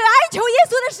再是哀求耶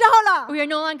稣的时候了， We are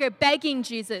no longer begging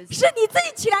Jesus, 是你自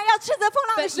己起来要斥责风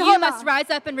浪的 but 时候 you 了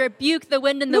must。rise up and rebuke the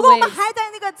wind and the 如果我们 waves. 还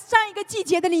在那个上一个季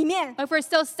节的里面， If we're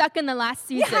still stuck in the last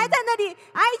你还 season, 在那里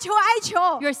哀求哀求，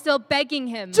 you're still begging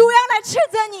him. 主要来斥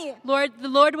责你， Lord, the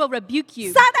Lord will rebuke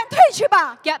you. 撒旦退去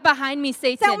吧， Get behind me,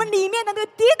 在我们 Satan. 里面的那个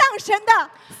抵挡神的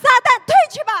撒旦退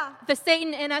去吧， The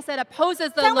Satan in us that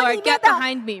opposes 在 the 我们里 Lord, 面 get 的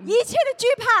behind me. 一切的惧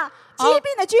怕、疾 All-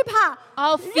 病的惧怕、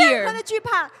 all 任何 fear, 的惧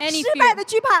怕、 any 失败的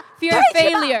惧怕，退 Fear of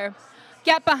去吧。 failure,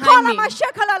 get 好 behind 了 me. 吗？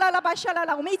下克啦啦啦吧，下啦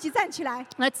啦，我们一起站起来。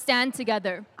 Let's stand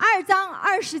together. 2章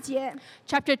20节，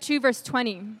 Chapter 2, verse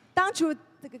 20. 当主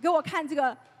给我看这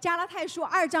个加拉太书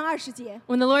2章20节，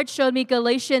 When the Lord showed me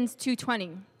Galatians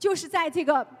 2:20, 就是在这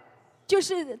个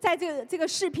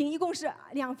视频，一共是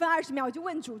2分20秒，我就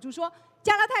问主说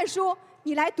加拉太书，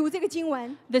你来读这个经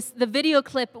文， the video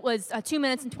clip was 2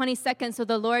 minutes and 20 seconds, so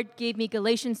the Lord gave me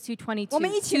Galatians 2:22. 我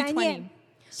们一起来 2:20. 念，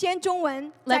先中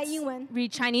文再 Let's 英文。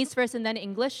 read Chinese first and then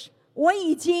English. 我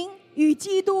已经与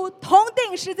基督同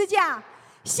定十字架，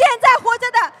现在活着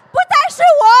的不再是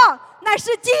我，乃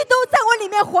是基督在我里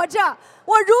面活着。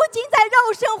我如今在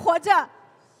肉身活着，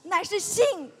乃是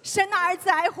信神的儿子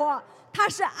而活。他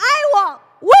是爱我，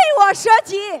为我舍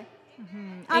己。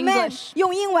阿门 English.。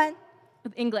用英文，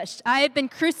 With English. I have been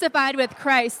crucified with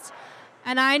Christ,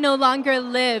 and I no longer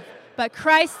live, but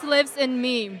Christ lives in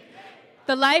me.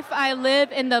 The life I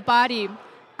live in the body,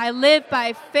 I live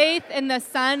by faith in the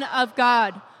Son of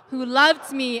God, who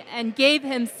loved me and gave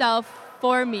himself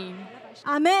for me.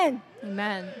 阿门。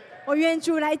 Amen. 我愿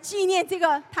主来纪念这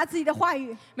个他自己的话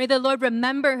语。 May the Lord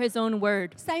remember his own word.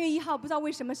 3月1号，不知道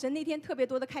为什么神那天特别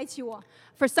多的开启我，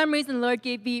 For some reason, the Lord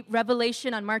gave me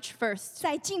revelation on March 1st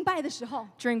在敬拜的时候，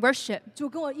 during worship. 主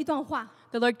跟我一段话，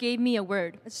 The Lord gave me a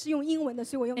word, 是用英文的，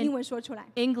所以我用英文说出来。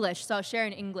 English, so I'll share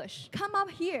in English. Come up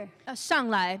here, 上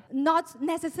来， not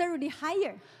necessarily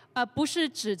higher. 不是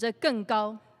指着更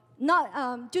高。 Not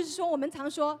就是说我们常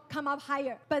说 come up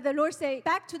higher, but the Lord say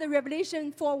back to the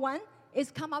Revelation 4:1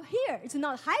 is come up here. It's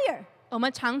not higher. 我们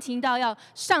常听到要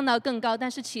上到更高，但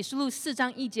是启示录4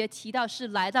章1节提到是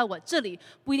来到我这里，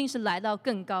不一定是来到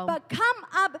更高， But come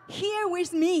up here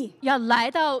with me. 要来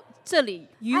到这里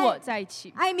与我在一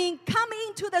起。 I mean, come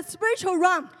into the spiritual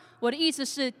realm. 我的意思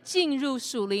是进入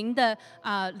属灵的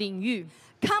领域，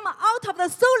 Come out of the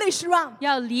soulish realm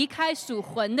要离开属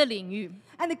魂的领域，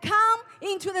 and come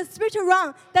into the spiritual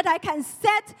realm that I can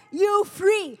set you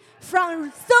free from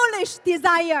soulish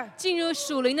desire. 进入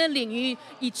属灵的领域，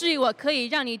以至于我可以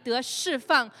让你得释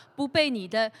放，不被你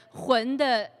的魂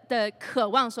的渴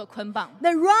望所捆绑。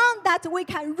 The realm that we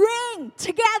can reign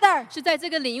together. 是在这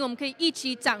个领域，我们可以一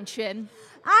起掌权。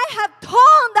 I have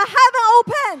torn the heaven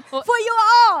open Oh. for you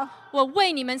all. 我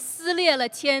为你们撕裂了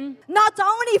天， Not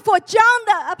only for John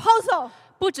the apostle.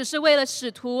 不只是为了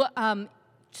使徒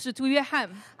约翰。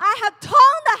 I have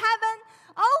torn the heaven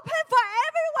open for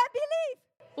everyone believe.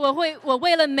 我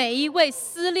为了每一位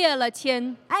撕裂了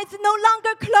天， And it's no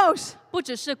longer closed. 不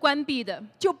只是关闭的，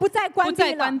就不再关不闭了。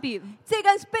再关闭。这个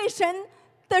被神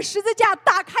的十字架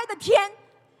打开的天，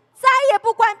再也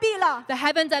不关闭了。 The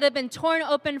heavens that have been torn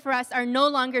open for us are no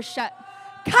longer shut.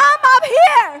 Come up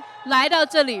here. 来到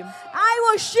这里， I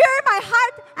will share my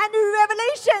heart and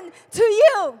revelation to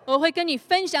you. 我会跟你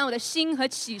分享我的心和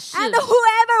启示。 And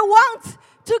whoever wants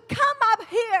to come up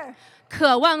here,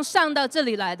 渴望上到这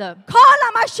里来的，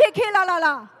 call ma shake la la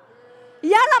la.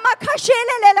 Ya la ma ka she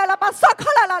le la la ba sa ka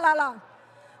la la la la.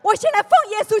 我现在奉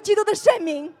耶稣基督的圣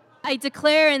名， I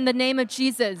declare in the name of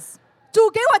Jesus. 主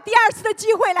给我第二次的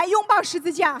机会来拥抱十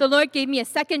字架。 The Lord gave me a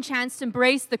second chance to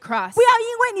embrace the cross. 不要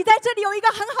因为你在这里有一个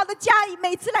很好的家，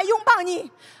每次来拥抱你，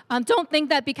 Don't think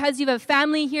that because you have a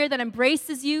family here that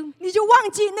embraces you, 你就忘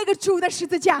记那个主的十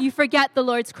字架。 you forget the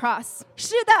Lord's cross.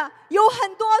 是的，有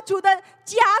很多主的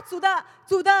家、主的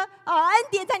恩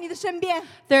典在你的身边。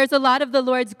 There's a lot of the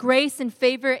Lord's grace and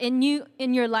favor in you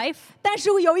in your life, 但是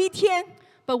有一天，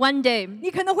 but one day 你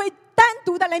可能会单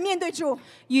独的来面对主，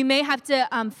 you may have to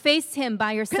face Him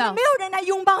by 可能 yourself. 没有人来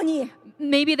拥抱你，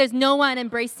 Maybe there's no one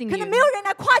embracing 可能没 you. 有人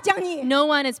来夸奖你， No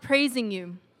one is praising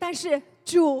you. 但是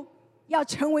主要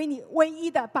成为你唯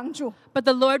一的帮助， But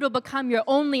the Lord will become your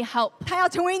only help. 他要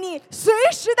成为你随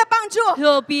时的帮助。 He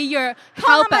will be your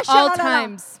help at all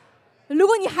times. 如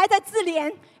果你还在自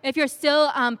怜， If you're still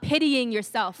pitying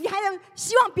yourself, 你还有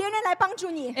希望别人来帮助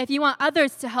你， if you want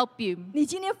others to help you, 你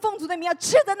今天奉主的名要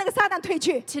斥责那个撒旦退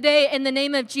去。 today in the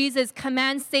name of Jesus,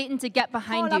 command Satan to get 好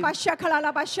behind 啦吧， you. 下克啦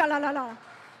啦吧，下啦啦啦，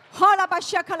好啦吧，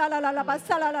下克啦啦啦啦吧，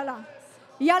撒啦啦啦。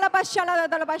呀啦巴沙啦啦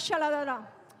啦巴沙啦啦啦，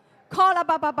卡啦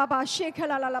巴巴巴巴，shake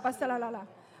啦啦啦巴沙啦啦啦。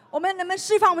我们能不能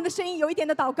释放我们的声音，有一点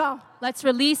的祷告？ Let's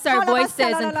release our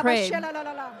voices and pray.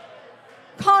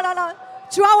 卡啦啦，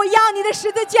主啊，我要你的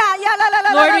十字架，呀啦啦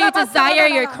啦啦 Lord, 啦 we desire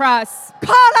your cross.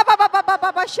 卡啦巴巴巴巴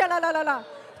巴巴，沙啦啦啦啦。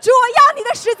主，我要你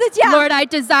的十字架， Lord, I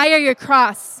desire your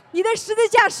cross. 你的十字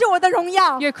架是我的荣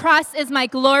耀， Your cross is my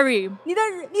glory. 你的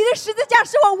十字架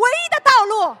是我唯一的道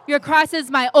路， Your cross is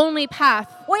my only path.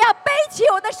 我要背起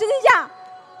我的十字架，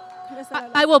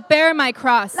 I will bear my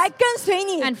cross 来跟随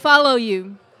你。 and follow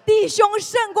you. 弟兄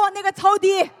胜过那个仇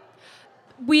敌，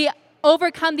 We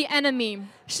overcome the enemy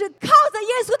是靠着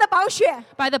耶稣的宝血，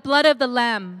 by the blood of the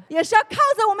Lamb 也是要靠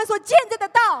着我们所见证的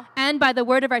道。 and by the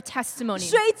word of our testimony.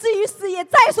 虽至于死也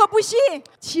在所不惜。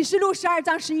启示录12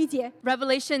章11节，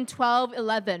 Revelation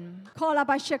 12:11. 靠啦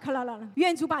吧谢克啦啦啦，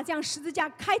愿主把这样十字架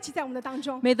开启在我们的当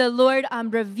中。 May the Lord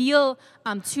reveal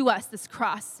to us this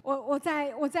cross. 我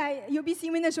在 UBC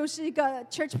因为那时候是一个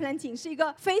church planting， 是一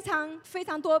个非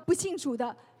常多不信主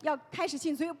的要开始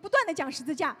信，所以不断的讲十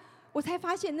字架。我才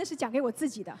发现那是讲给我自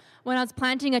己的。 When I was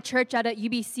planting a church out at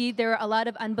UBC, there were a lot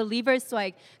of unbelievers, so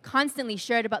I constantly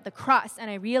shared about the cross, and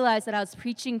I realized that I was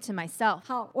preaching to myself.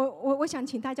 好，我想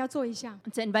请大家坐一下。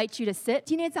 To invite you to sit.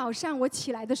 今天早上我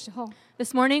起来的时候，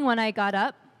 This morning when I got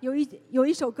up, 有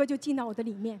一首歌就进到我的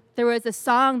里面， there was a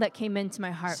song that came into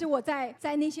my heart. 是我在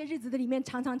那些日子的里面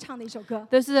常常唱的一首歌，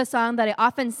 This is a song that I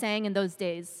often sang in those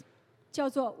days. 叫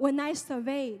做 When I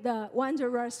Survey the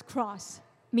Wondrous Cross。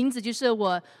名字就是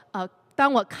我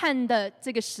当我看的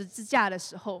这个十字架的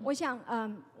时候。我想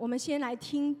我们先来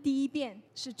听第一遍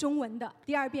是中文的，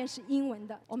第二遍是英文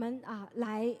的。我们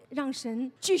来让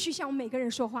神继续向我们每个人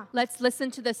说话。 Let's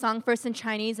listen to the song first in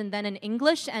Chinese and then in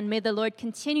English, and may the Lord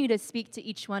continue to speak to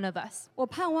each one of us. 我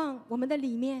盼望我们的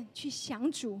里面去想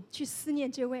主，去思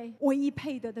念这位唯一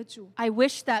配得的主。 I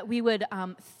wish that we would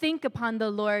think upon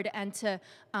the Lord and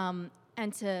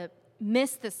to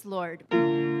miss this Lord.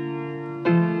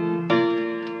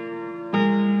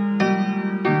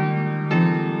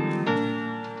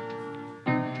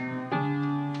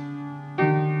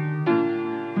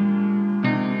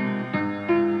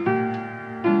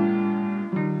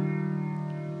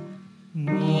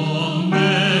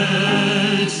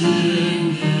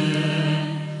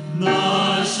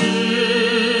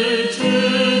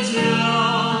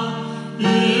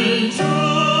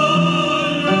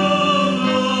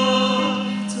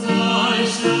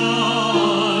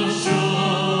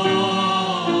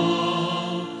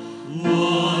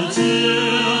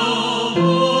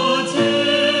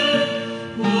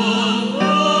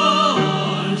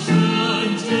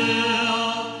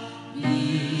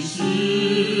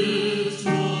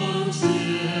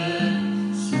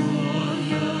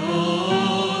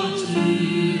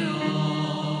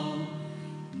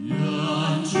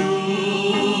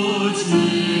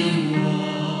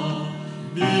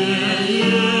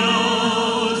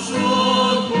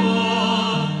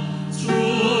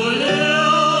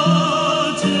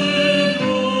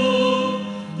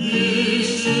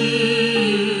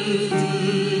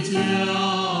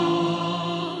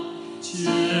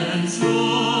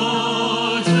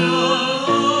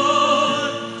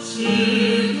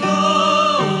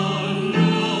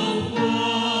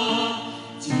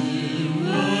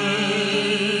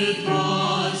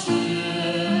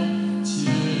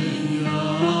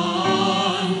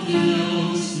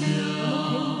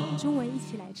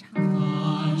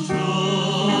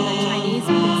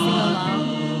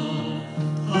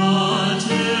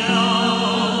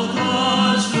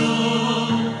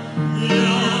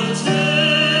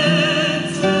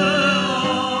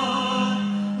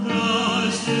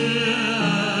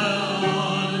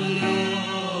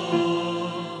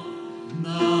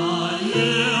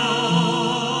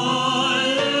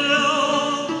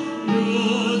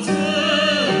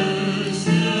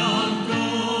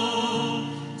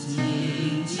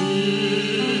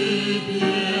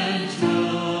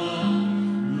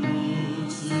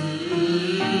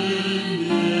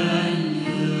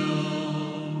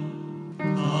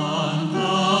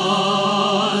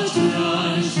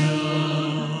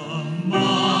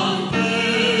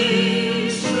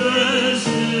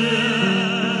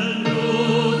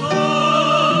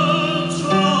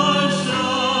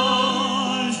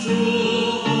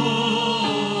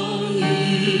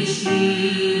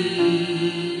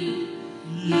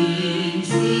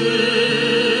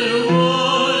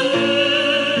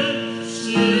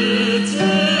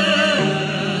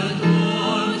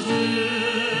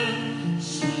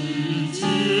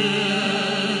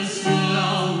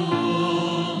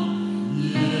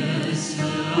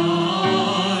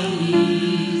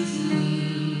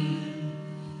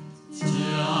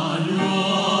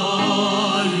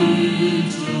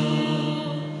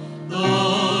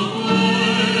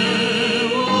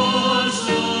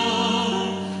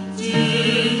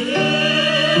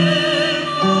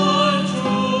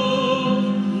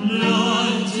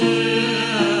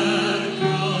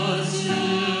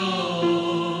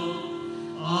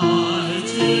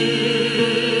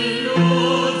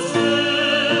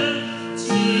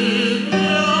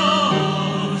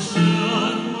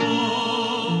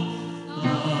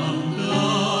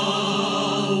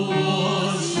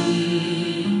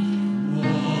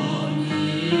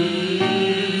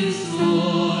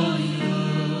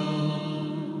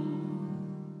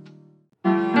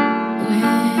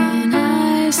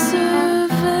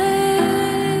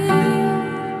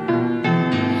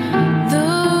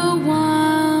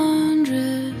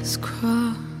 Calvary's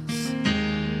cross,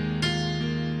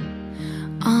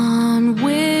 on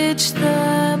which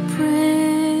the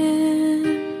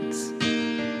Prince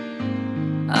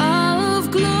of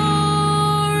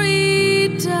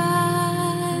Glory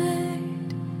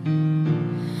died,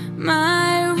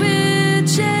 my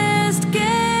richest gain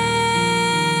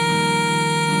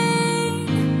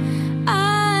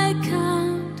I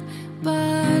count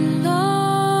but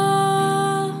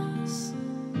loss,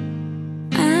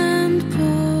 and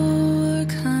pour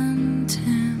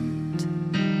contempt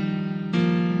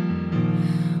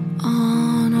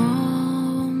on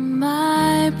all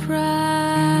my pride.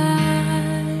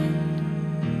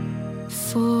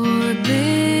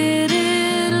 Forbid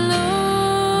it, Lord,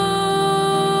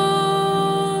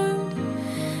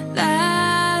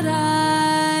 that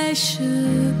I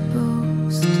should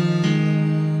boast,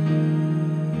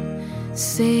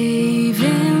 save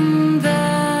in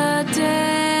the death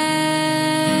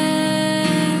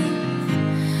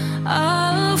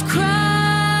of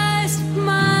Christ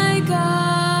my God.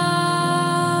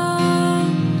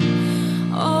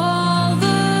 All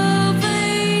the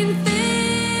vain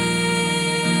things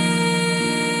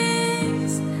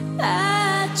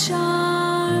that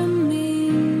charm me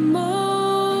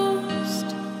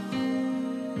most,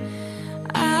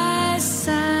 I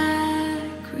sacrifice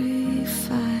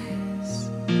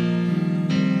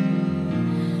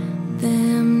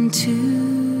them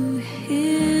to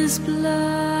His blood.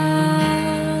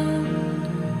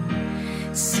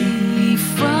 See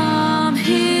from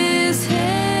His head,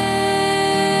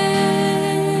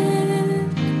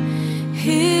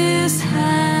 His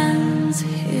hands,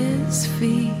 His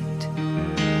feet,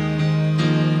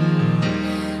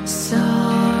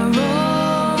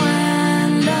 sorrow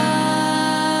and love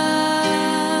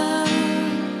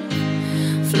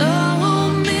flow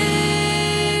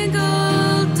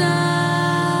mingled down.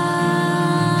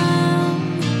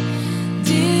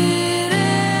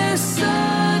 Did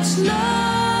such love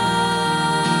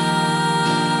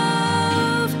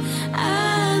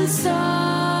and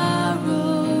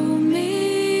sorrow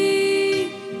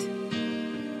meet,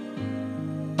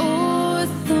 or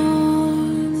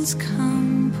thorns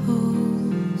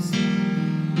compose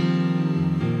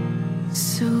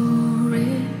so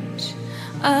rich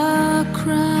a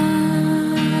crown?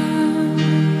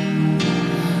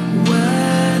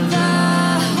 Were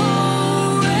the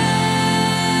whole realm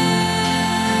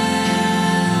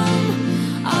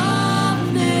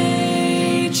of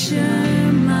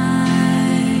nature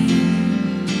mine,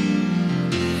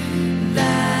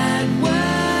 that were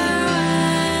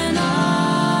an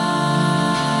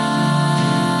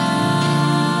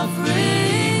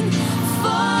offering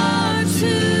far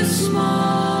too small.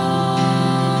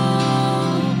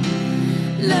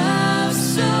 Love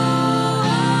so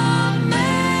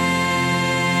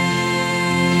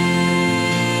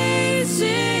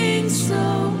amazing,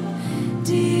 so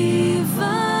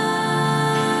divine,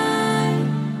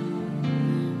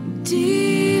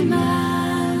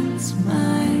 demands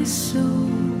my soul,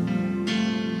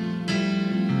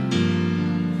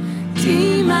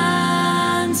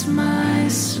 demands my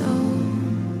soul.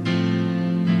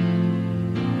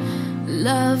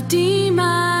 Love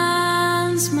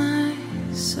demands my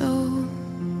soul,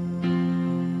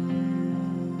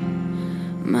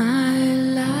 my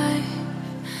life,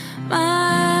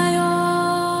 my all.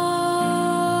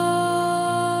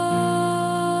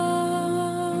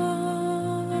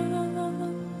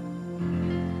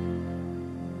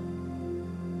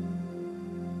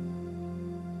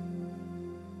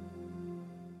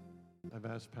 I've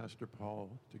asked Pastor Paul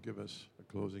to give us a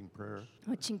closing prayer.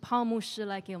 我请泡牧师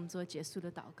来给我们做结束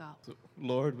的祷告。 So,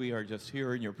 Lord, we are just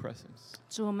here in your presence,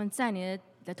 主，我们在你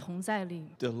的同在里，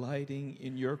 delighting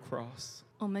in your cross.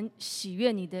 我们喜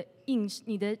悦你的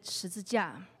十字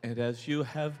架， And as you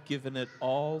have given it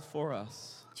all for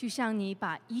us, 就像你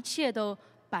把一切都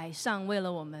摆上，为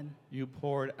了我们， you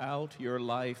poured out your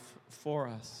life for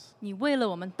us. 你为了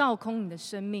我们倒空你的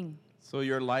生命， So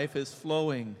your life is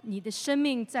flowing 你的生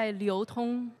命在流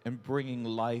通， and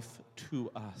bringing life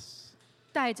to us.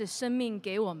 带着生命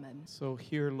给我们。 So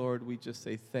here, Lord, we just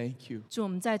say thank you. 主，我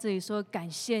们在这里说感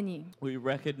谢你。 We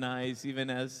recognize, even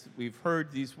as we've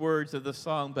heard these words of the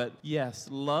song, but yes,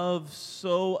 love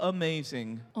so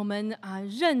amazing. 我们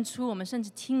认出，我们甚至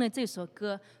听了这首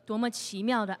歌，多么奇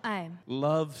妙的爱，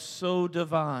 Love so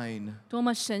divine 多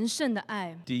么神圣的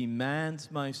爱， demands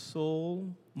my soul,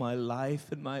 my life,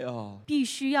 and my all. 必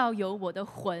须要有我的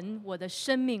魂、我的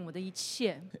生命、我的一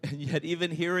切。 And yet, even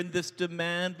here in this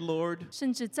demand, Lord,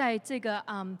 甚至在这个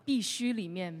必须里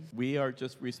面， we are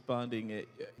just responding.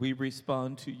 We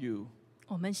respond to you.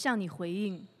 我们向你回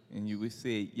应。And you would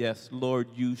say, Yes, Lord,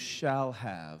 you shall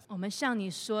have. 我们向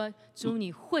你说，主，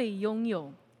你会拥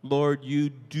有， Lord, you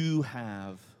do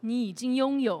have. 你已经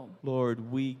拥有。 Lord,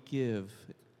 we give.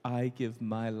 I give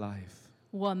my life.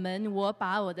 我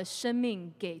把我的生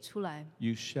命给出来，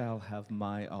 You shall have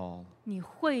my all. 你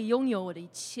会拥有我的一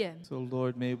切。 So,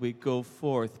 Lord, may we go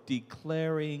forth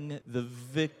declaring the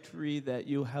victory that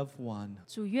you have won.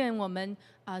 主，愿我们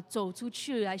走出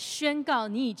去来宣告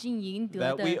你已经赢得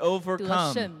That 的 we overcome.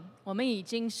 得胜，我们已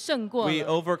经胜过 We 了，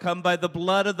 overcome by the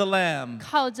blood of the Lamb.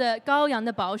 靠着羔羊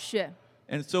的宝血，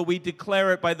 And so we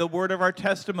declare it by the word of our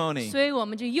testimony. 所以我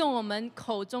们就用我们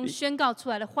口中宣告出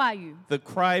来的话语， The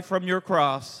cry from your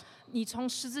cross. 你从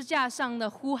十字架上的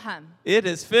呼喊 It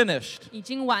is finished. 已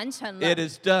经完成 It 了，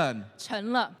 is done.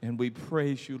 成了。 And we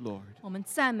praise you, Lord. 我们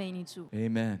赞美你主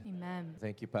Amen. ，Amen。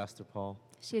 Thank you, Pastor Paul.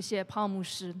 谢谢泡牧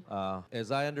师。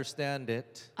 As I understand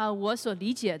it, 我所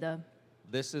理解的，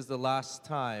 this is the last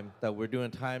time that we're doing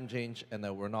time change and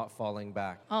that we're not falling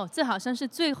back. 这好像是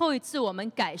最后一次我们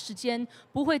改时间，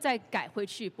不会再改回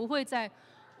去，不会再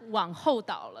往后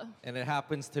倒了。 And it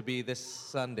happens to be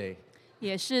this Sunday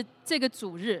也是这个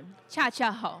主日，恰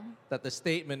恰好， that the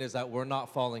statement is that we're not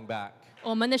falling back.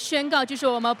 我们的宣告就是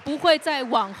我们不会再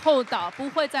往后倒，不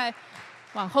会再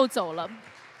往后走了。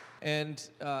 And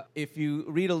if you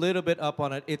read a little bit up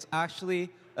on it, it's actually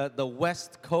the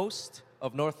West Coast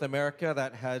of North America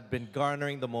that had been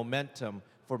garnering the momentum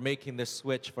for making this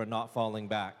switch for not falling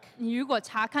back. 你如果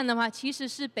查看的话，其实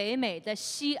是北美的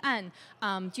西岸，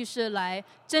就是来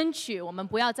争取我们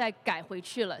不要再改回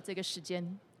去了这个时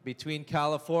间。 Between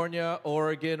California,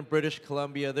 Oregon, British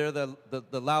Columbia, they're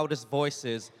the loudest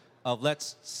voices of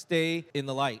let's stay in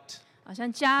the light. 好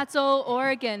像加州、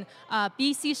Oregon、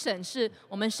BC 省是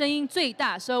我们声音最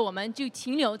大，所以我们就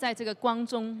停留在这个光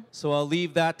中。 So I'll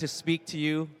leave that to speak to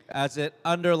you as it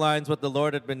underlines what the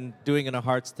Lord had been doing in our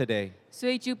hearts today. 所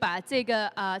以就把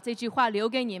这句话留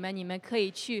给你们，你们可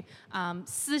以去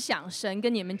思想神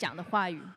跟你们讲的话语。